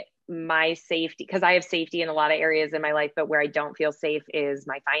my safety, because I have safety in a lot of areas in my life, but where I don't feel safe is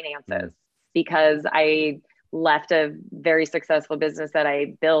my finances because I left a very successful business that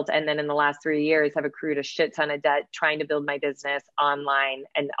I built. And then in the last 3 years have accrued a shit ton of debt trying to build my business online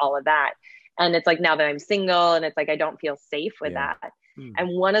and all of that. And it's like, now that I'm single and it's like, I don't feel safe with that.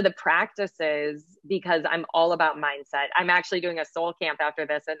 And one of the practices, because I'm all about mindset, I'm actually doing a soul camp after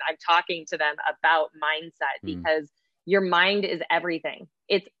this and I'm talking to them about mindset because your mind is everything.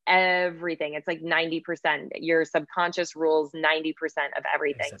 It's everything. It's like 90%. Your subconscious rules 90% of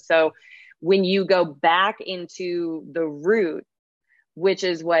everything. Exactly. So when you go back into the root, which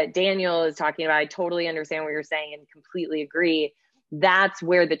is what Daniel is talking about, I totally understand what you're saying and completely agree. That's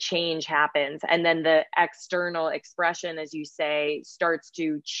where the change happens. And then the external expression, as you say, starts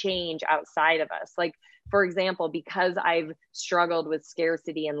to change outside of us. Like, for example, because I've struggled with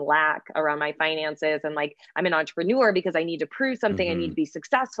scarcity and lack around my finances, and like, I'm an entrepreneur because I need to prove something. I need to be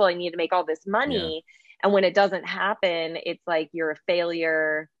successful. I need to make all this money. And when it doesn't happen, it's like, you're a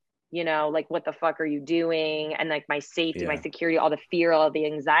failure, you know, like, what the fuck are you doing? And like my safety, my security, all the fear, all the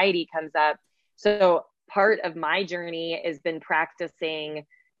anxiety comes up. So part of my journey has been practicing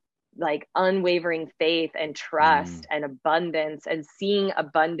like unwavering faith and trust and abundance, and seeing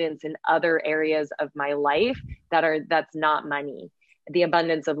abundance in other areas of my life that's not money. The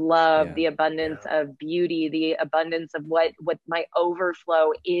abundance of love, the abundance of beauty, the abundance of what my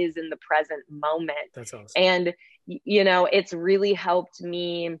overflow is in the present moment. That's awesome. And you know, it's really helped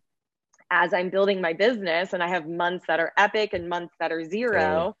me as I'm building my business, and I have months that are epic and months that are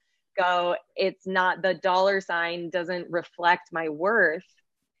zero. It's not, the dollar sign doesn't reflect my worth,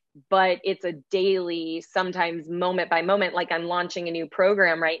 but it's a daily, sometimes moment by moment. Like I'm launching a new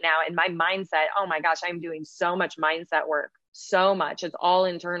program right now, and my mindset, oh my gosh, I'm doing so much mindset work, so much. It's all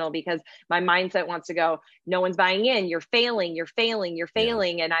internal because my mindset wants to go, no one's buying in, you're failing.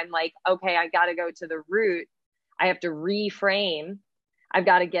 And I'm like, okay, I got to go to the root. I have to reframe. I've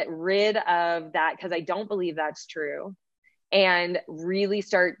got to get rid of that because I don't believe that's true, and really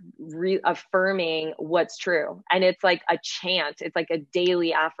start affirming what's true. And it's like a chant. It's like a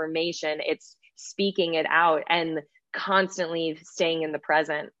daily affirmation. It's speaking it out and constantly staying in the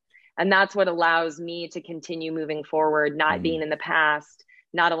present. And that's what allows me to continue moving forward, not being in the past,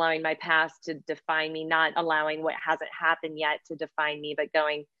 not allowing my past to define me, not allowing what hasn't happened yet to define me, but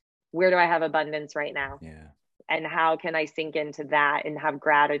going, where do I have abundance right now? Yeah. And how can I sink into that and have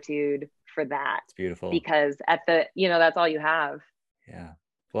gratitude for that? It's beautiful. Because that's all you have. Yeah.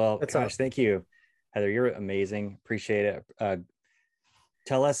 Well, That's gosh, awesome. Thank you, Heather. You're amazing. Appreciate it.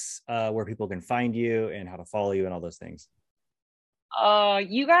 Tell us where people can find you and how to follow you and all those things. Oh,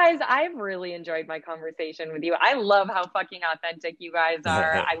 you guys, I've really enjoyed my conversation with you. I love how fucking authentic you guys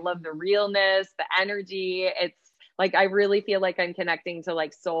are. I love the realness, the energy. It's like, I really feel like I'm connecting to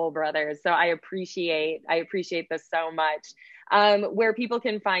like soul brothers. So I appreciate this so much. Where people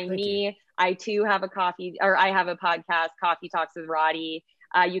can find me, I too have I have a podcast, Coffee Talks with Roddy.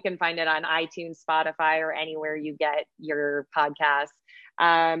 You can find it on iTunes, Spotify, or anywhere you get your podcasts.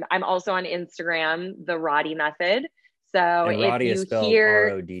 I'm also on Instagram, The Roddy Method. So and if Roddy you is spelled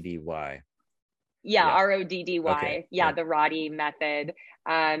hear Roddy. Yeah, Roddy. Okay, Yeah, The Roddy Method.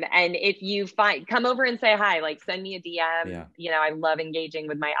 And if you come over and say hi, like send me a DM. Yeah. You know, I love engaging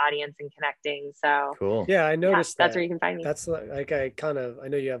with my audience and connecting. So cool. Yeah, I noticed that's where you can find me. That's like I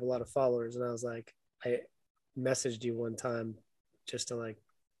know you have a lot of followers, and I was like, I messaged you one time just to like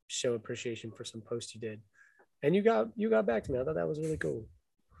show appreciation for some post you did, and you got back to me. I thought that was really cool.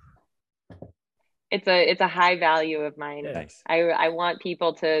 It's a high value of mine. Yeah. Nice. I want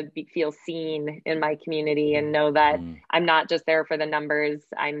people to feel seen in my community and know that I'm not just there for the numbers.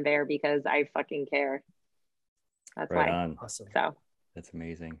 I'm there because I fucking care. That's right why. On. Awesome. So that's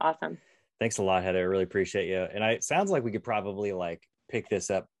amazing. Awesome. Thanks a lot, Heather. I really appreciate you. And it sounds like we could probably like pick this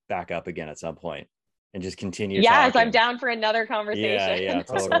back up again at some point and just continue. Yes, talking. I'm down for another conversation. Yeah,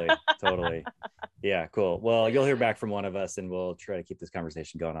 totally. Yeah, cool. Well, you'll hear back from one of us and we'll try to keep this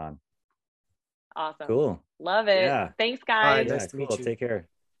conversation going on. Awesome. Cool. Love it. Yeah. Thanks, guys. Nice to meet you. Take care.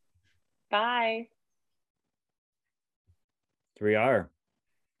 Bye. Here we are.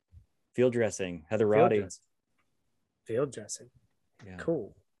 Field dressing. Heather Roddy. Field dressing. Yeah.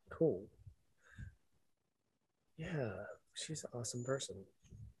 Cool. Yeah, she's an awesome person.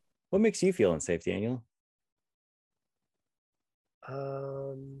 What makes you feel unsafe, Daniel?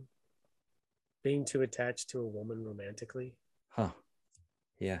 Being too attached to a woman romantically. Huh.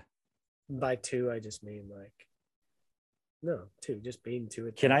 Yeah. By two, I just mean like, no, two, just being too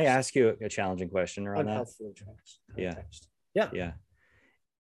attached. Can I ask you a challenging question around that? Yeah. Yeah.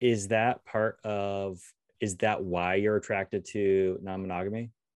 Is that why you're attracted to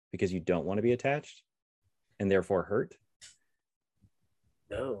non-monogamy? Because you don't want to be attached and therefore hurt?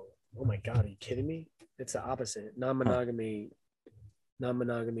 No. Oh my God. Are you kidding me? It's the opposite. Non-monogamy,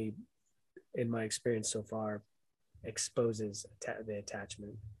 in my experience so far, exposes the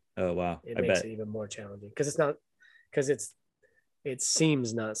attachment. Oh, wow. It makes it even more challenging because it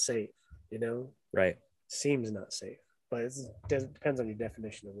seems not safe, you know? Right. Seems not safe, but it depends on your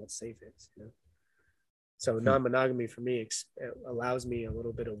definition of what safe is, you know? So non-monogamy for me it allows me a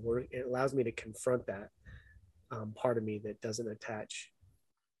little bit of work. It allows me to confront that part of me that doesn't attach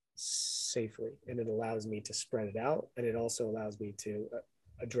safely, and it allows me to spread it out, and it also allows me to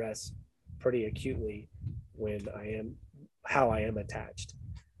address pretty acutely how I am attached.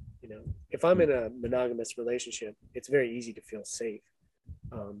 You know, if I'm in a monogamous relationship, it's very easy to feel safe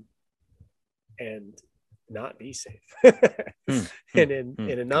and not be safe. And in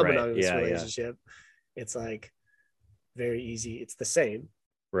a non-monogamous relationship, it's like very easy. It's the same.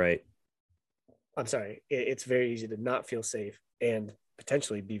 Right. I'm sorry. It's very easy to not feel safe and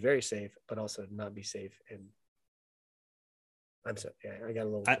potentially be very safe, but also not be safe and I'm sorry. Yeah, I got a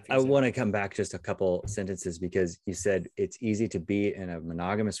little I want to come back just a couple sentences, because you said it's easy to be in a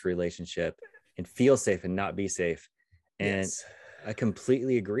monogamous relationship and feel safe and not be safe. And yes. I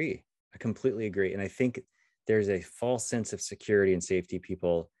completely agree. And I think there's a false sense of security and safety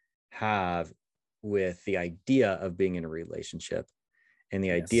people have with the idea of being in a relationship. And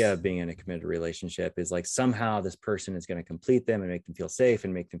the idea of being in a committed relationship is like somehow this person is going to complete them and make them feel safe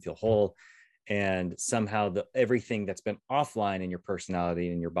and make them feel whole. And somehow everything that's been offline in your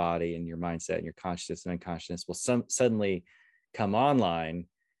personality and your body and your mindset and your consciousness and unconsciousness will suddenly come online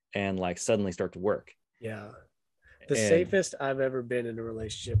and like suddenly start to work. Yeah. The safest I've ever been in a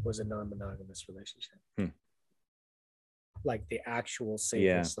relationship was a non-monogamous relationship. Like the actual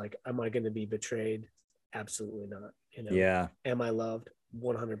safest. Like, am I going to be betrayed? Absolutely not. You know? Yeah. Am I loved?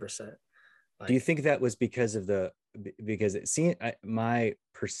 100%. Like, do you think that was because it seemed, my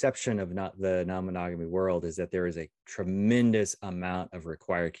perception of the non-monogamy world is that there is a tremendous amount of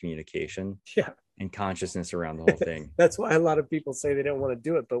required communication and consciousness around the whole thing. That's why a lot of people say they don't want to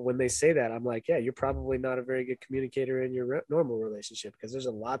do it. But when they say that, I'm like, yeah, you're probably not a very good communicator in your normal relationship, because there's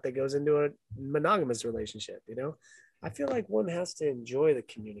a lot that goes into a monogamous relationship, you know? I feel like one has to enjoy the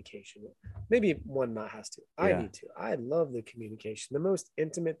communication. Maybe one not has to. I need to. I love the communication. The most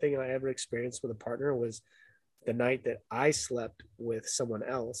intimate thing I ever experienced with a partner was the night that I slept with someone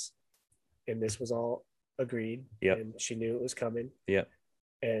else, and this was all agreed. And she knew it was coming.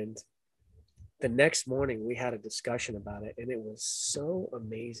 And the next morning we had a discussion about it, and it was so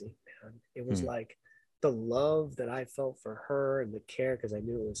amazing, man. It was like the love that I felt for her and the care, because I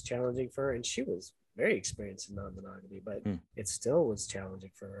knew it was challenging for her, and she was very experienced in non-monogamy, but it still was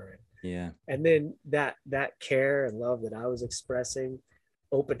challenging for her. And then that care and love that I was expressing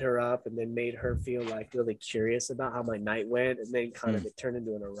opened her up, and then made her feel like really curious about how my night went, and then kind of it turned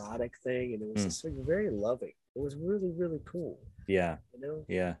into an erotic thing, and it was just like very loving. It was really, really cool. You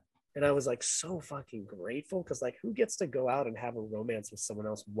know? And I was like so fucking grateful, because like, who gets to go out and have a romance with someone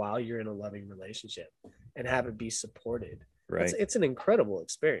else while you're in a loving relationship and have it be supported? Right. It's an incredible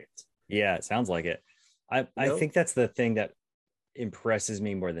experience. Yeah, it sounds like it. I think that's the thing that impresses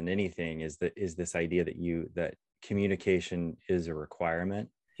me more than anything is this idea that communication is a requirement.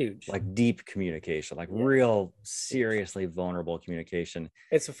 Huge. Like deep communication, like real seriously vulnerable communication.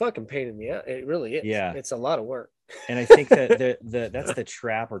 It's a fucking pain in the ass. It really is. Yeah. It's a lot of work. And I think that that's the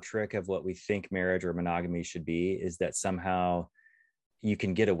trap or trick of what we think marriage or monogamy should be, is that somehow you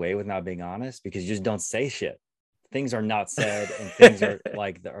can get away with not being honest because you just don't say shit. Things are not said and things are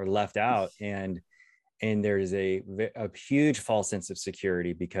are left out. And there's a huge false sense of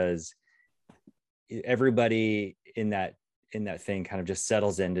security, because everybody in that thing kind of just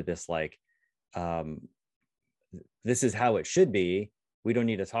settles into this, like, this is how it should be. We don't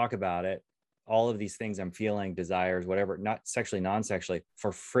need to talk about it. All of these things I'm feeling, desires, whatever, not sexually, non-sexually,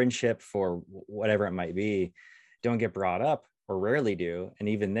 for friendship, for whatever it might be, don't get brought up, or rarely do. And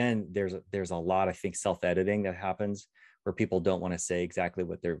even then there's a lot, I think, self-editing that happens where people don't want to say exactly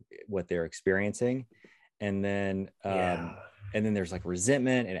what they're experiencing. And then and then there's like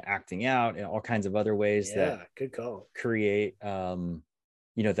resentment and acting out and all kinds of other ways that good call. Create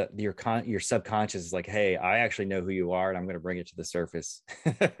that your subconscious is like, hey, I actually know who you are, and I'm going to bring it to the surface.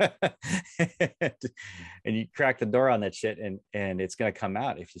 And you crack the door on that shit, and it's going to come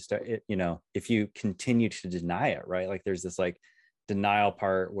out if you start it, if you continue to deny it, right? Like there's this like denial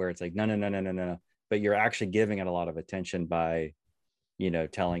part where it's like no, but you're actually giving it a lot of attention by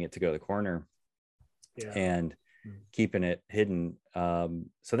telling it to go to the corner and keeping it hidden.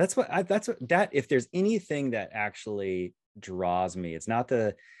 So that's what if there's anything that actually draws me,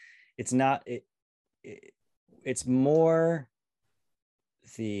 it's more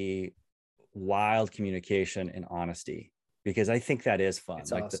the wild communication and honesty, because I think that is fun.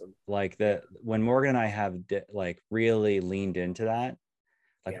 It's awesome. When Morgan and I have really leaned into that,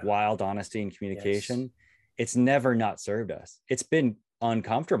 wild honesty and communication, it's never not served us. It's been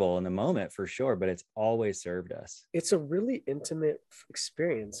uncomfortable in the moment for sure, but it's always served us. It's a really intimate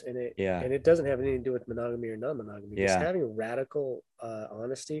experience, and it doesn't have anything to do with monogamy or non-monogamy. Just having radical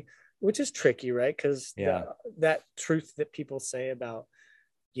honesty, which is tricky, right? Because that truth that people say about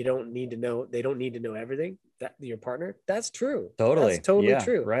they don't need to know everything, that your partner, that's true. That's totally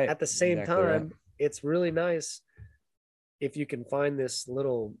true. Right. At the same time, it's really nice if you can find this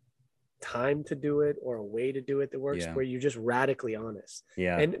little time to do it, or a way to do it that works, where you're just radically honest.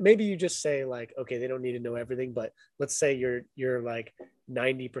 And maybe you just say like, okay, they don't need to know everything, but let's say you're like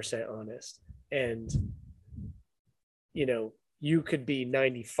 90% honest, and you could be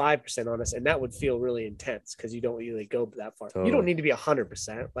 95% honest, and that would feel really intense because you don't really go that far. Totally. You don't need to be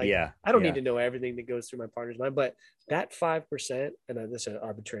 100%. Like, yeah, I don't yeah. need to know everything that goes through my partner's mind, but that 5%, and this is an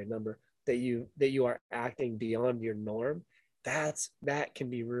arbitrary number, that you are acting beyond your norm, that can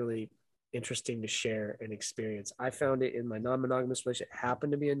be really interesting to share and experience. I found it in my non-monogamous relationship. It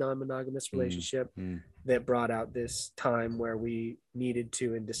happened to be a non-monogamous relationship that brought out this time where we needed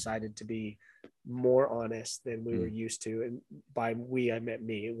to and decided to be more honest than we were used to. And by we, I meant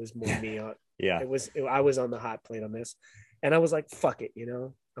me. It was more me on. Yeah. I was on the hot plate on this, and I was like, fuck it,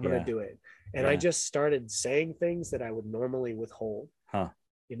 I'm going to do it. And I just started saying things that I would normally withhold,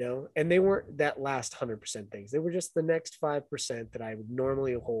 and they weren't that last 100% things. They were just the next 5% that I would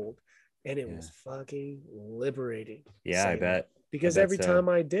normally hold. And it was fucking liberating. Yeah, I bet. Because every time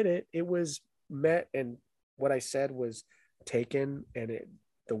I did it, it was met, and what I said was taken, and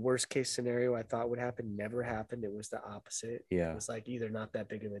the worst case scenario I thought would happen never happened. It was the opposite. Yeah. It was like either not that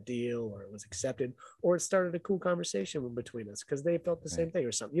big of a deal, or it was accepted, or it started a cool conversation between us because they felt the same thing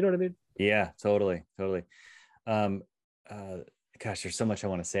or something. You know what I mean? Yeah, totally. Gosh, there's so much I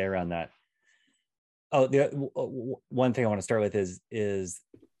want to say around that. Oh, the one thing I want to start with is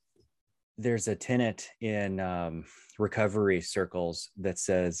there's a tenet in recovery circles that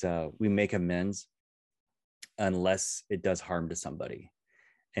says we make amends unless it does harm to somebody.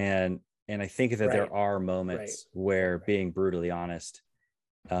 And I think that there are moments where being brutally honest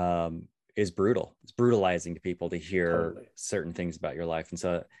is brutal. It's brutalizing to people to hear certain things about your life. And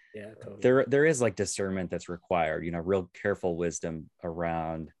so there is like discernment that's required, real careful wisdom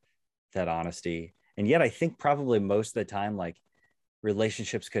around that honesty. And yet I think probably most of the time, like,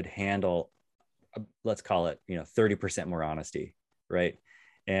 relationships could handle, let's call it, 30% more honesty. Right.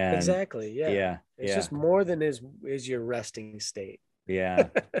 And exactly. Yeah. It's just more than is your resting state. Yeah.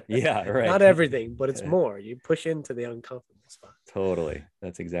 Yeah. Right. Not everything, but it's more. You push into the uncomfortable spot. Totally.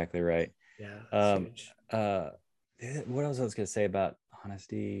 That's exactly right. Yeah. What else I was going to say about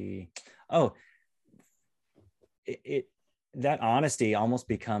honesty? Oh, that honesty almost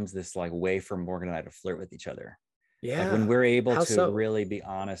becomes this like way for Morgan and I to flirt with each other. Yeah. Like when we're able to really be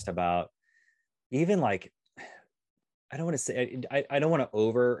honest about even like, I don't want to say, I don't want to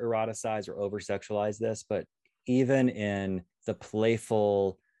over eroticize or over sexualize this, but even in the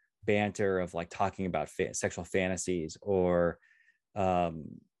playful banter of like talking about sexual fantasies or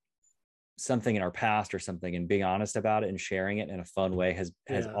something in our past or something, and being honest about it and sharing it in a fun way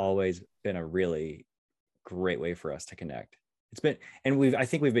has always been a really great way for us to connect. It's been, and I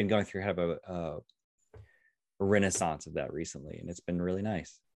think we've been going through kind of a renaissance of that recently, and it's been really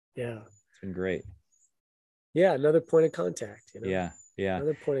nice. Yeah. It's been great. Yeah. Another point of contact. Yeah.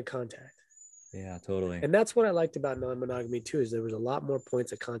 Another point of contact. Yeah, totally. And that's what I liked about non-monogamy too, is there was a lot more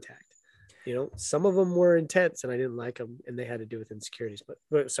points of contact. Some of them were intense and I didn't like them, and they had to do with insecurities.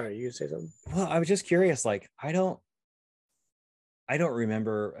 But sorry, you gonna say something? Well, I was just curious. Like, I don't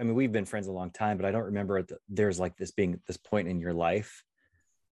remember. I mean, we've been friends a long time, but I don't remember there's like this being this point in your life,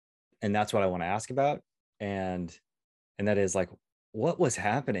 and that's what I want to ask about. And that is like, what was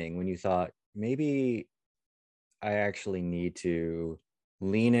happening when you thought maybe I actually need to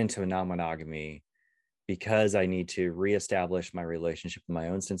lean into a non-monogamy because I need to reestablish my relationship with my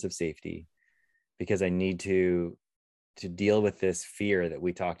own sense of safety, because I need to deal with this fear that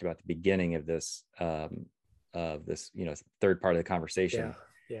we talked about at the beginning of this third part of the conversation.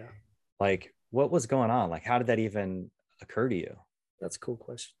 Yeah. Like, what was going on? Like, how did that even occur to you? That's a cool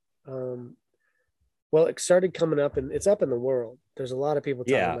question. Well, it started coming up, and it's up in the world. There's a lot of people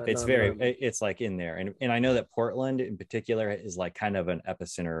talking about it's like in there. And I know that Portland in particular is like kind of an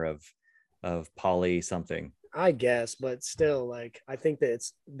epicenter of poly something, I guess, but still, like, I think that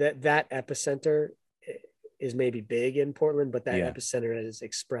it's that epicenter is maybe big in Portland, but that epicenter is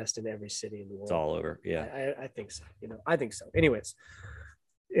expressed in every city in the world. It's all over. Yeah. I think so. I think so. Anyways,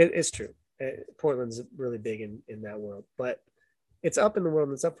 it's true. Portland's really big in that world, but it's up in the world,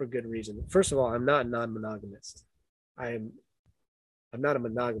 and it's up for good reason. First of all, I'm not non-monogamist. I'm not a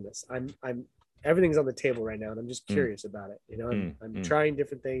monogamist. I'm everything's on the table right now, and I'm just curious about it. I'm trying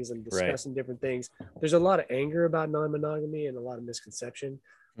different things and discussing different things. There's a lot of anger about non-monogamy and a lot of misconception.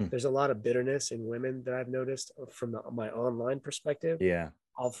 There's a lot of bitterness in women that I've noticed from my online perspective. Yeah.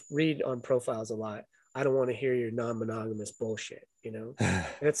 I'll read on profiles a lot. I don't want to hear your non-monogamous bullshit, And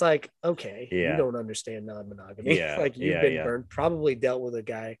it's like, okay, you don't understand non-monogamy. Yeah. Like, you've been burned, probably dealt with a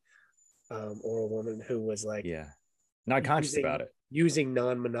guy or a woman who was like, not conscious about it, using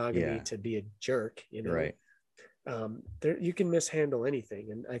non-monogamy to be a jerk, Right. You can mishandle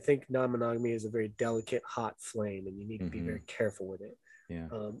anything. And I think non-monogamy is a very delicate, hot flame, and you need to be very careful with it. Yeah.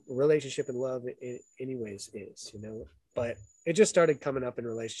 Relationship and love anyways is, but it just started coming up in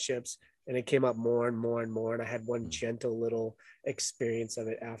relationships, and it came up more and more and more. And I had one gentle little experience of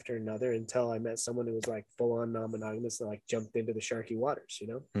it after another until I met someone who was like full on non-monogamous and like jumped into the sharky waters, you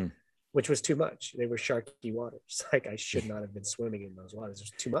know, which was too much. They were sharky waters. Like I should not have been swimming in those waters.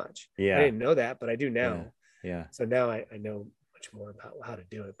 There's too much. Yeah. I didn't know that, but I do now. Yeah. So now I know much more about how to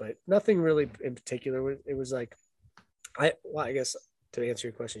do it, but nothing really in particular. It was like, I guess to answer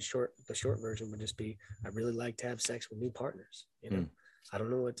your question, the short version would just be, I really like to have sex with new partners. You know, I don't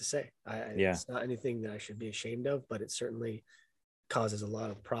know what to say. It's not anything that I should be ashamed of, but it certainly causes a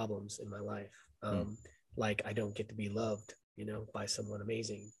lot of problems in my life. Like I don't get to be loved, you know, by someone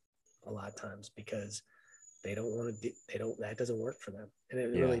amazing a lot of times because they don't want to that doesn't work for them. And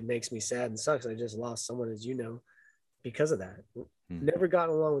it really makes me sad and sucks. I just lost someone, as you know, because of that. Never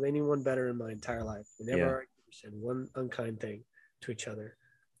gotten along with anyone better in my entire life. We never said one unkind thing to each other.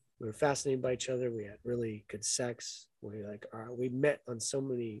 We were fascinated by each other. We had really good sex. We met on so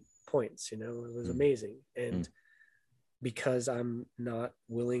many points, you know, it was amazing. And because I'm not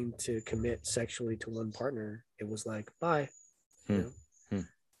willing to commit sexually to one partner, it was like, bye, you know?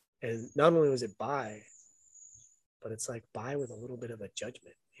 And not only was it bye, but it's like bye with a little bit of a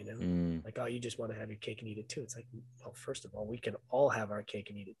judgment, you know, like, oh, you just want to have your cake and eat it too. It's like, well, first of all, we can all have our cake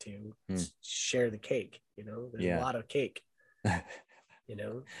and eat it too. Share the cake, you know, there's a lot of cake, you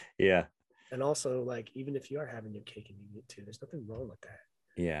know? Yeah. And also like, even if you are having your cake and eating it too, there's nothing wrong with that.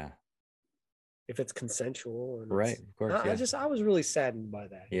 Yeah. If it's consensual. And right. Of course. I was really saddened by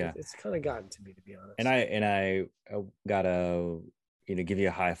that. Yeah. It's kind of gotten to me, to be honest. And I gotta, you know, give you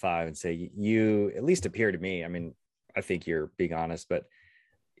a high five and say, you at least appear to me, I mean, I think you're being honest, but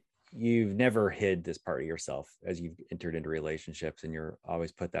you've never hid this part of yourself as you've entered into relationships, and you're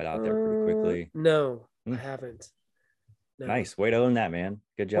always put that out there pretty quickly. No, I haven't. No. Nice way to own that, man.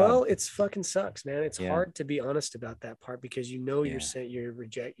 Good job. Well, it's fucking sucks, man. It's hard to be honest about that part because you know you're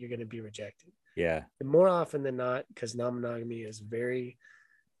going to be rejected. Yeah. And more often than not, because non-monogamy is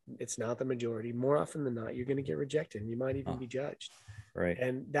it's not the majority. More often than not, you're going to get rejected, and you might even be judged. Right.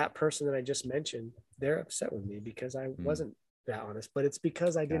 And that person that I just mentioned, they're upset with me because I wasn't that honest, but it's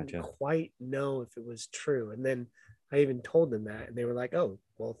because I didn't quite know if it was true. And then I even told them that, and they were like, oh,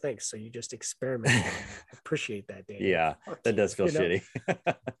 well, thanks. So you just experimented. I appreciate that, Daniel. Yeah, that does feel shitty.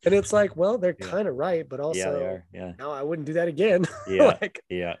 And it's like, well, they're kind of right, but also no, I wouldn't do that again.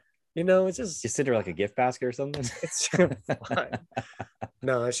 Yeah. You know, it's just, you send her like a gift basket or something. It's fine.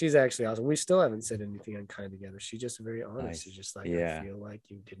 No, she's actually awesome. We still haven't said anything unkind together. She's just very honest. Nice. She's just like, I feel like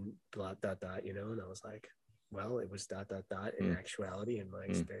you didn't blah, dot, dot, you know? And I was like, well, it was dot, dot, dot in actuality in my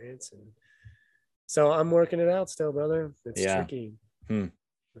experience. And so I'm working it out still, brother. It's tricky.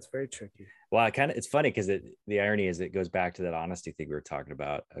 It's very tricky. Well, it's funny because the irony is it goes back to that honesty thing we were talking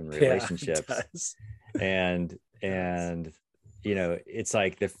about in relationships. And you know, it's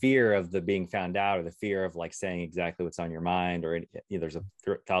like the fear of the being found out, or the fear of like saying exactly what's on your mind, or there's a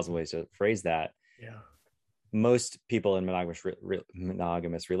thousand ways to phrase that. Yeah. Most people in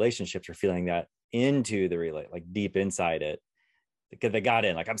monogamous relationships are feeling that into the like deep inside it, because they got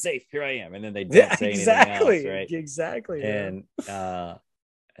in like, I'm safe, here I am, and then they don't say anything else, right? Exactly. And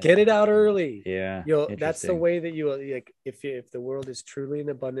get it out early. Yeah. That's the way that you like, if the world is truly an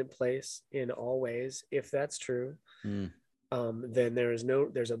abundant place in all ways, if that's true, then there's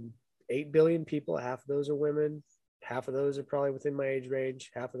 8 billion people. Half of those are women. Half of those are probably within my age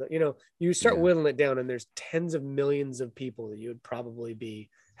range. Half of the, you know, you start whittling it down, and there's tens of millions of people that you would probably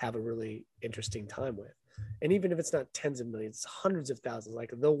have a really interesting time with. And even if it's not tens of millions, it's hundreds of thousands.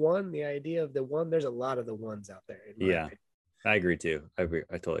 Like the idea of the one, there's a lot of the ones out there. Yeah, I agree too. I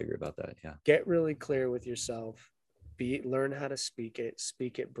totally agree about that. Yeah. Get really clear with yourself. Learn how to speak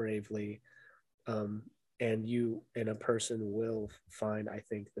it bravely. And you and a person will find, I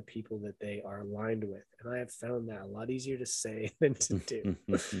think, the people that they are aligned with. And I have found that a lot easier to say than to do.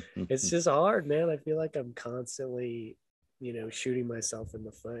 It's just hard, man. I feel like I'm constantly, you know, shooting myself in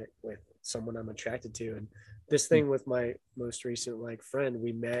the foot with someone I'm attracted to. And this thing with my most recent friend,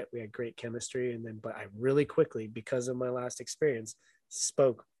 we met, we had great chemistry. But I really quickly, because of my last experience,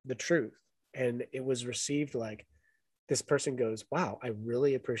 spoke the truth. And it was received like, this person goes, wow, I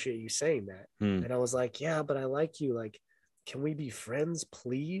really appreciate you saying that. And I was like, yeah, but I like you. Like, can we be friends,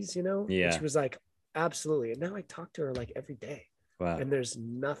 please? You know? Yeah. And she was like, absolutely. And now I talk to her like every day. Wow. And there's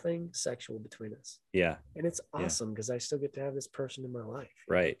nothing sexual between us. Yeah. And it's awesome because I still get to have this person in my life.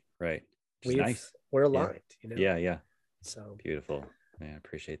 Right. Nice. We're aligned, you know? Yeah. So beautiful. Man, I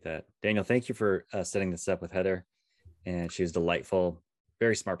appreciate that. Daniel, thank you for setting this up with Heather. And she was delightful.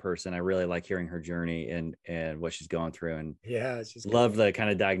 Very smart person. I really like hearing her journey and what she's going through, and she's love the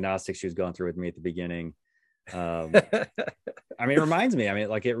kind of diagnostics she was going through with me at the beginning. I mean, it reminds me, I mean,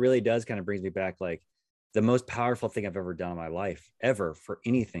 like, it really does kind of brings me back. Like, the most powerful thing I've ever done in my life, ever, for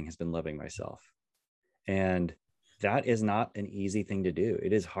anything, has been loving myself. And that is not an easy thing to do.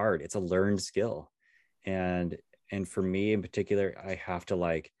 It is hard. It's a learned skill. And for me in particular, I have to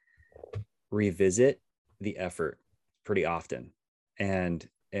like revisit the effort pretty often. And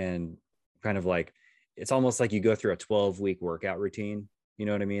kind of like, it's almost like you go through a 12-week workout routine. You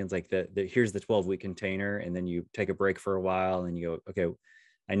know what I mean? It's like here's the 12-week container, and then you take a break for a while and you go, okay,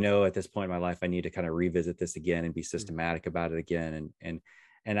 I know at this point in my life, I need to kind of revisit this again and be systematic about it again.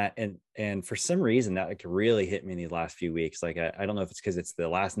 And for some reason that like really hit me in these last few weeks. Like, I don't know if it's because it's the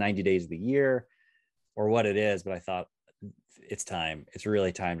last 90 days of the year or what it is, but I thought it's time. It's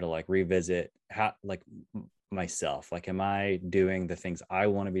really time to like revisit how, like, myself. Like, am I doing the things I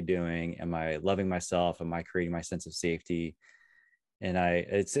want to be doing? Am I loving myself? Am I creating my sense of safety? And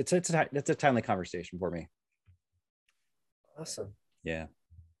it's a timely conversation for me. Awesome. Yeah.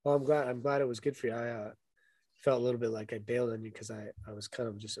 Well, I'm glad it was good for you. I felt a little bit like I bailed on you because I was kind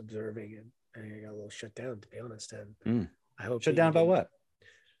of just observing, and I got a little shut down, to be honest. And I hope shut down about what?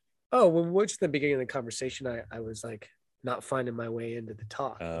 Oh, well, which the beginning of the conversation, I was like not finding my way into the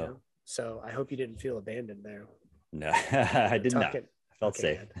talk. Oh. You know? So I hope you didn't feel abandoned there. No, I did not. I felt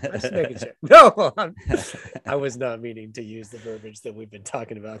safe. I'm just making sure. No, I was not meaning to use the verbiage that we've been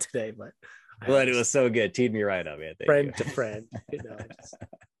talking about today, but it was so good. Teed me right up, man. Friend to friend. You know,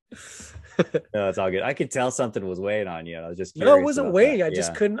 no, it's all good. I could tell something was weighing on you. I was just curious. No, it wasn't weighing. I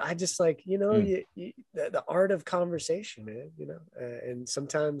just couldn't. I just like, you know, the art of conversation, man. You know, and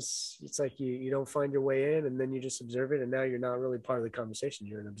sometimes it's like you don't find your way in, and then you just observe it, and now you're not really part of the conversation.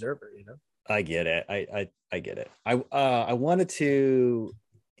 You're an observer. You know. I get it. I get it. I wanted to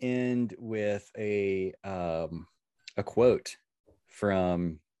end with a quote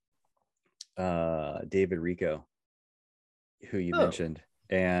from David Rico, who you mentioned.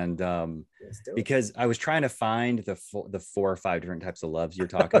 And because I was trying to find the 4 or 5 different types of loves you're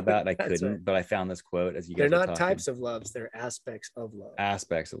talking about, and I couldn't, right. But I found this quote as you guys. They're not types of loves; they're aspects of love.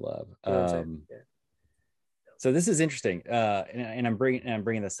 Aspects of love. So this is interesting, and I'm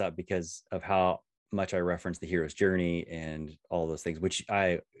bringing this up because of how much I referenced the hero's journey and all those things, which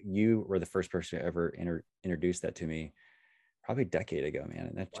you were the first person to ever introduce that to me, probably a decade ago, man,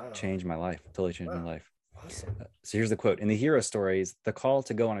 and that changed my life. Totally changed my life. Awesome. So here's the quote. In the hero stories, the call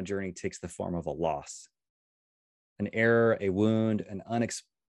to go on a journey takes the form of a loss, an error, a wound, an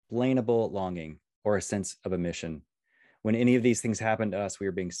unexplainable longing, or a sense of a mission. When any of these things happen to us, we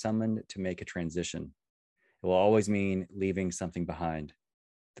are being summoned to make a transition. It will always mean leaving something behind.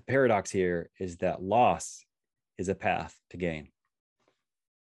 The paradox here is that loss is a path to gain.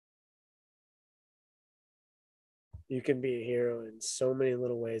 You can be a hero in so many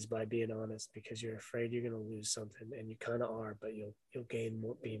little ways by being honest, because you're afraid you're going to lose something, and you kind of are, but you'll gain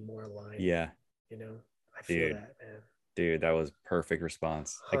more, being more aligned. Yeah. You know, I feel that, man. Dude, that was perfect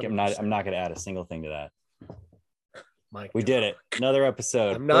response. Like, I'm not going to add a single thing to that. Mike, we did it. Another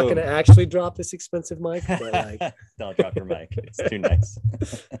episode. I'm not going to actually drop this expensive mic, but like, don't drop your mic. It's too nice.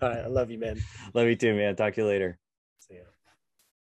 All right. I love you, man. Love you too, man. Talk to you later. See ya.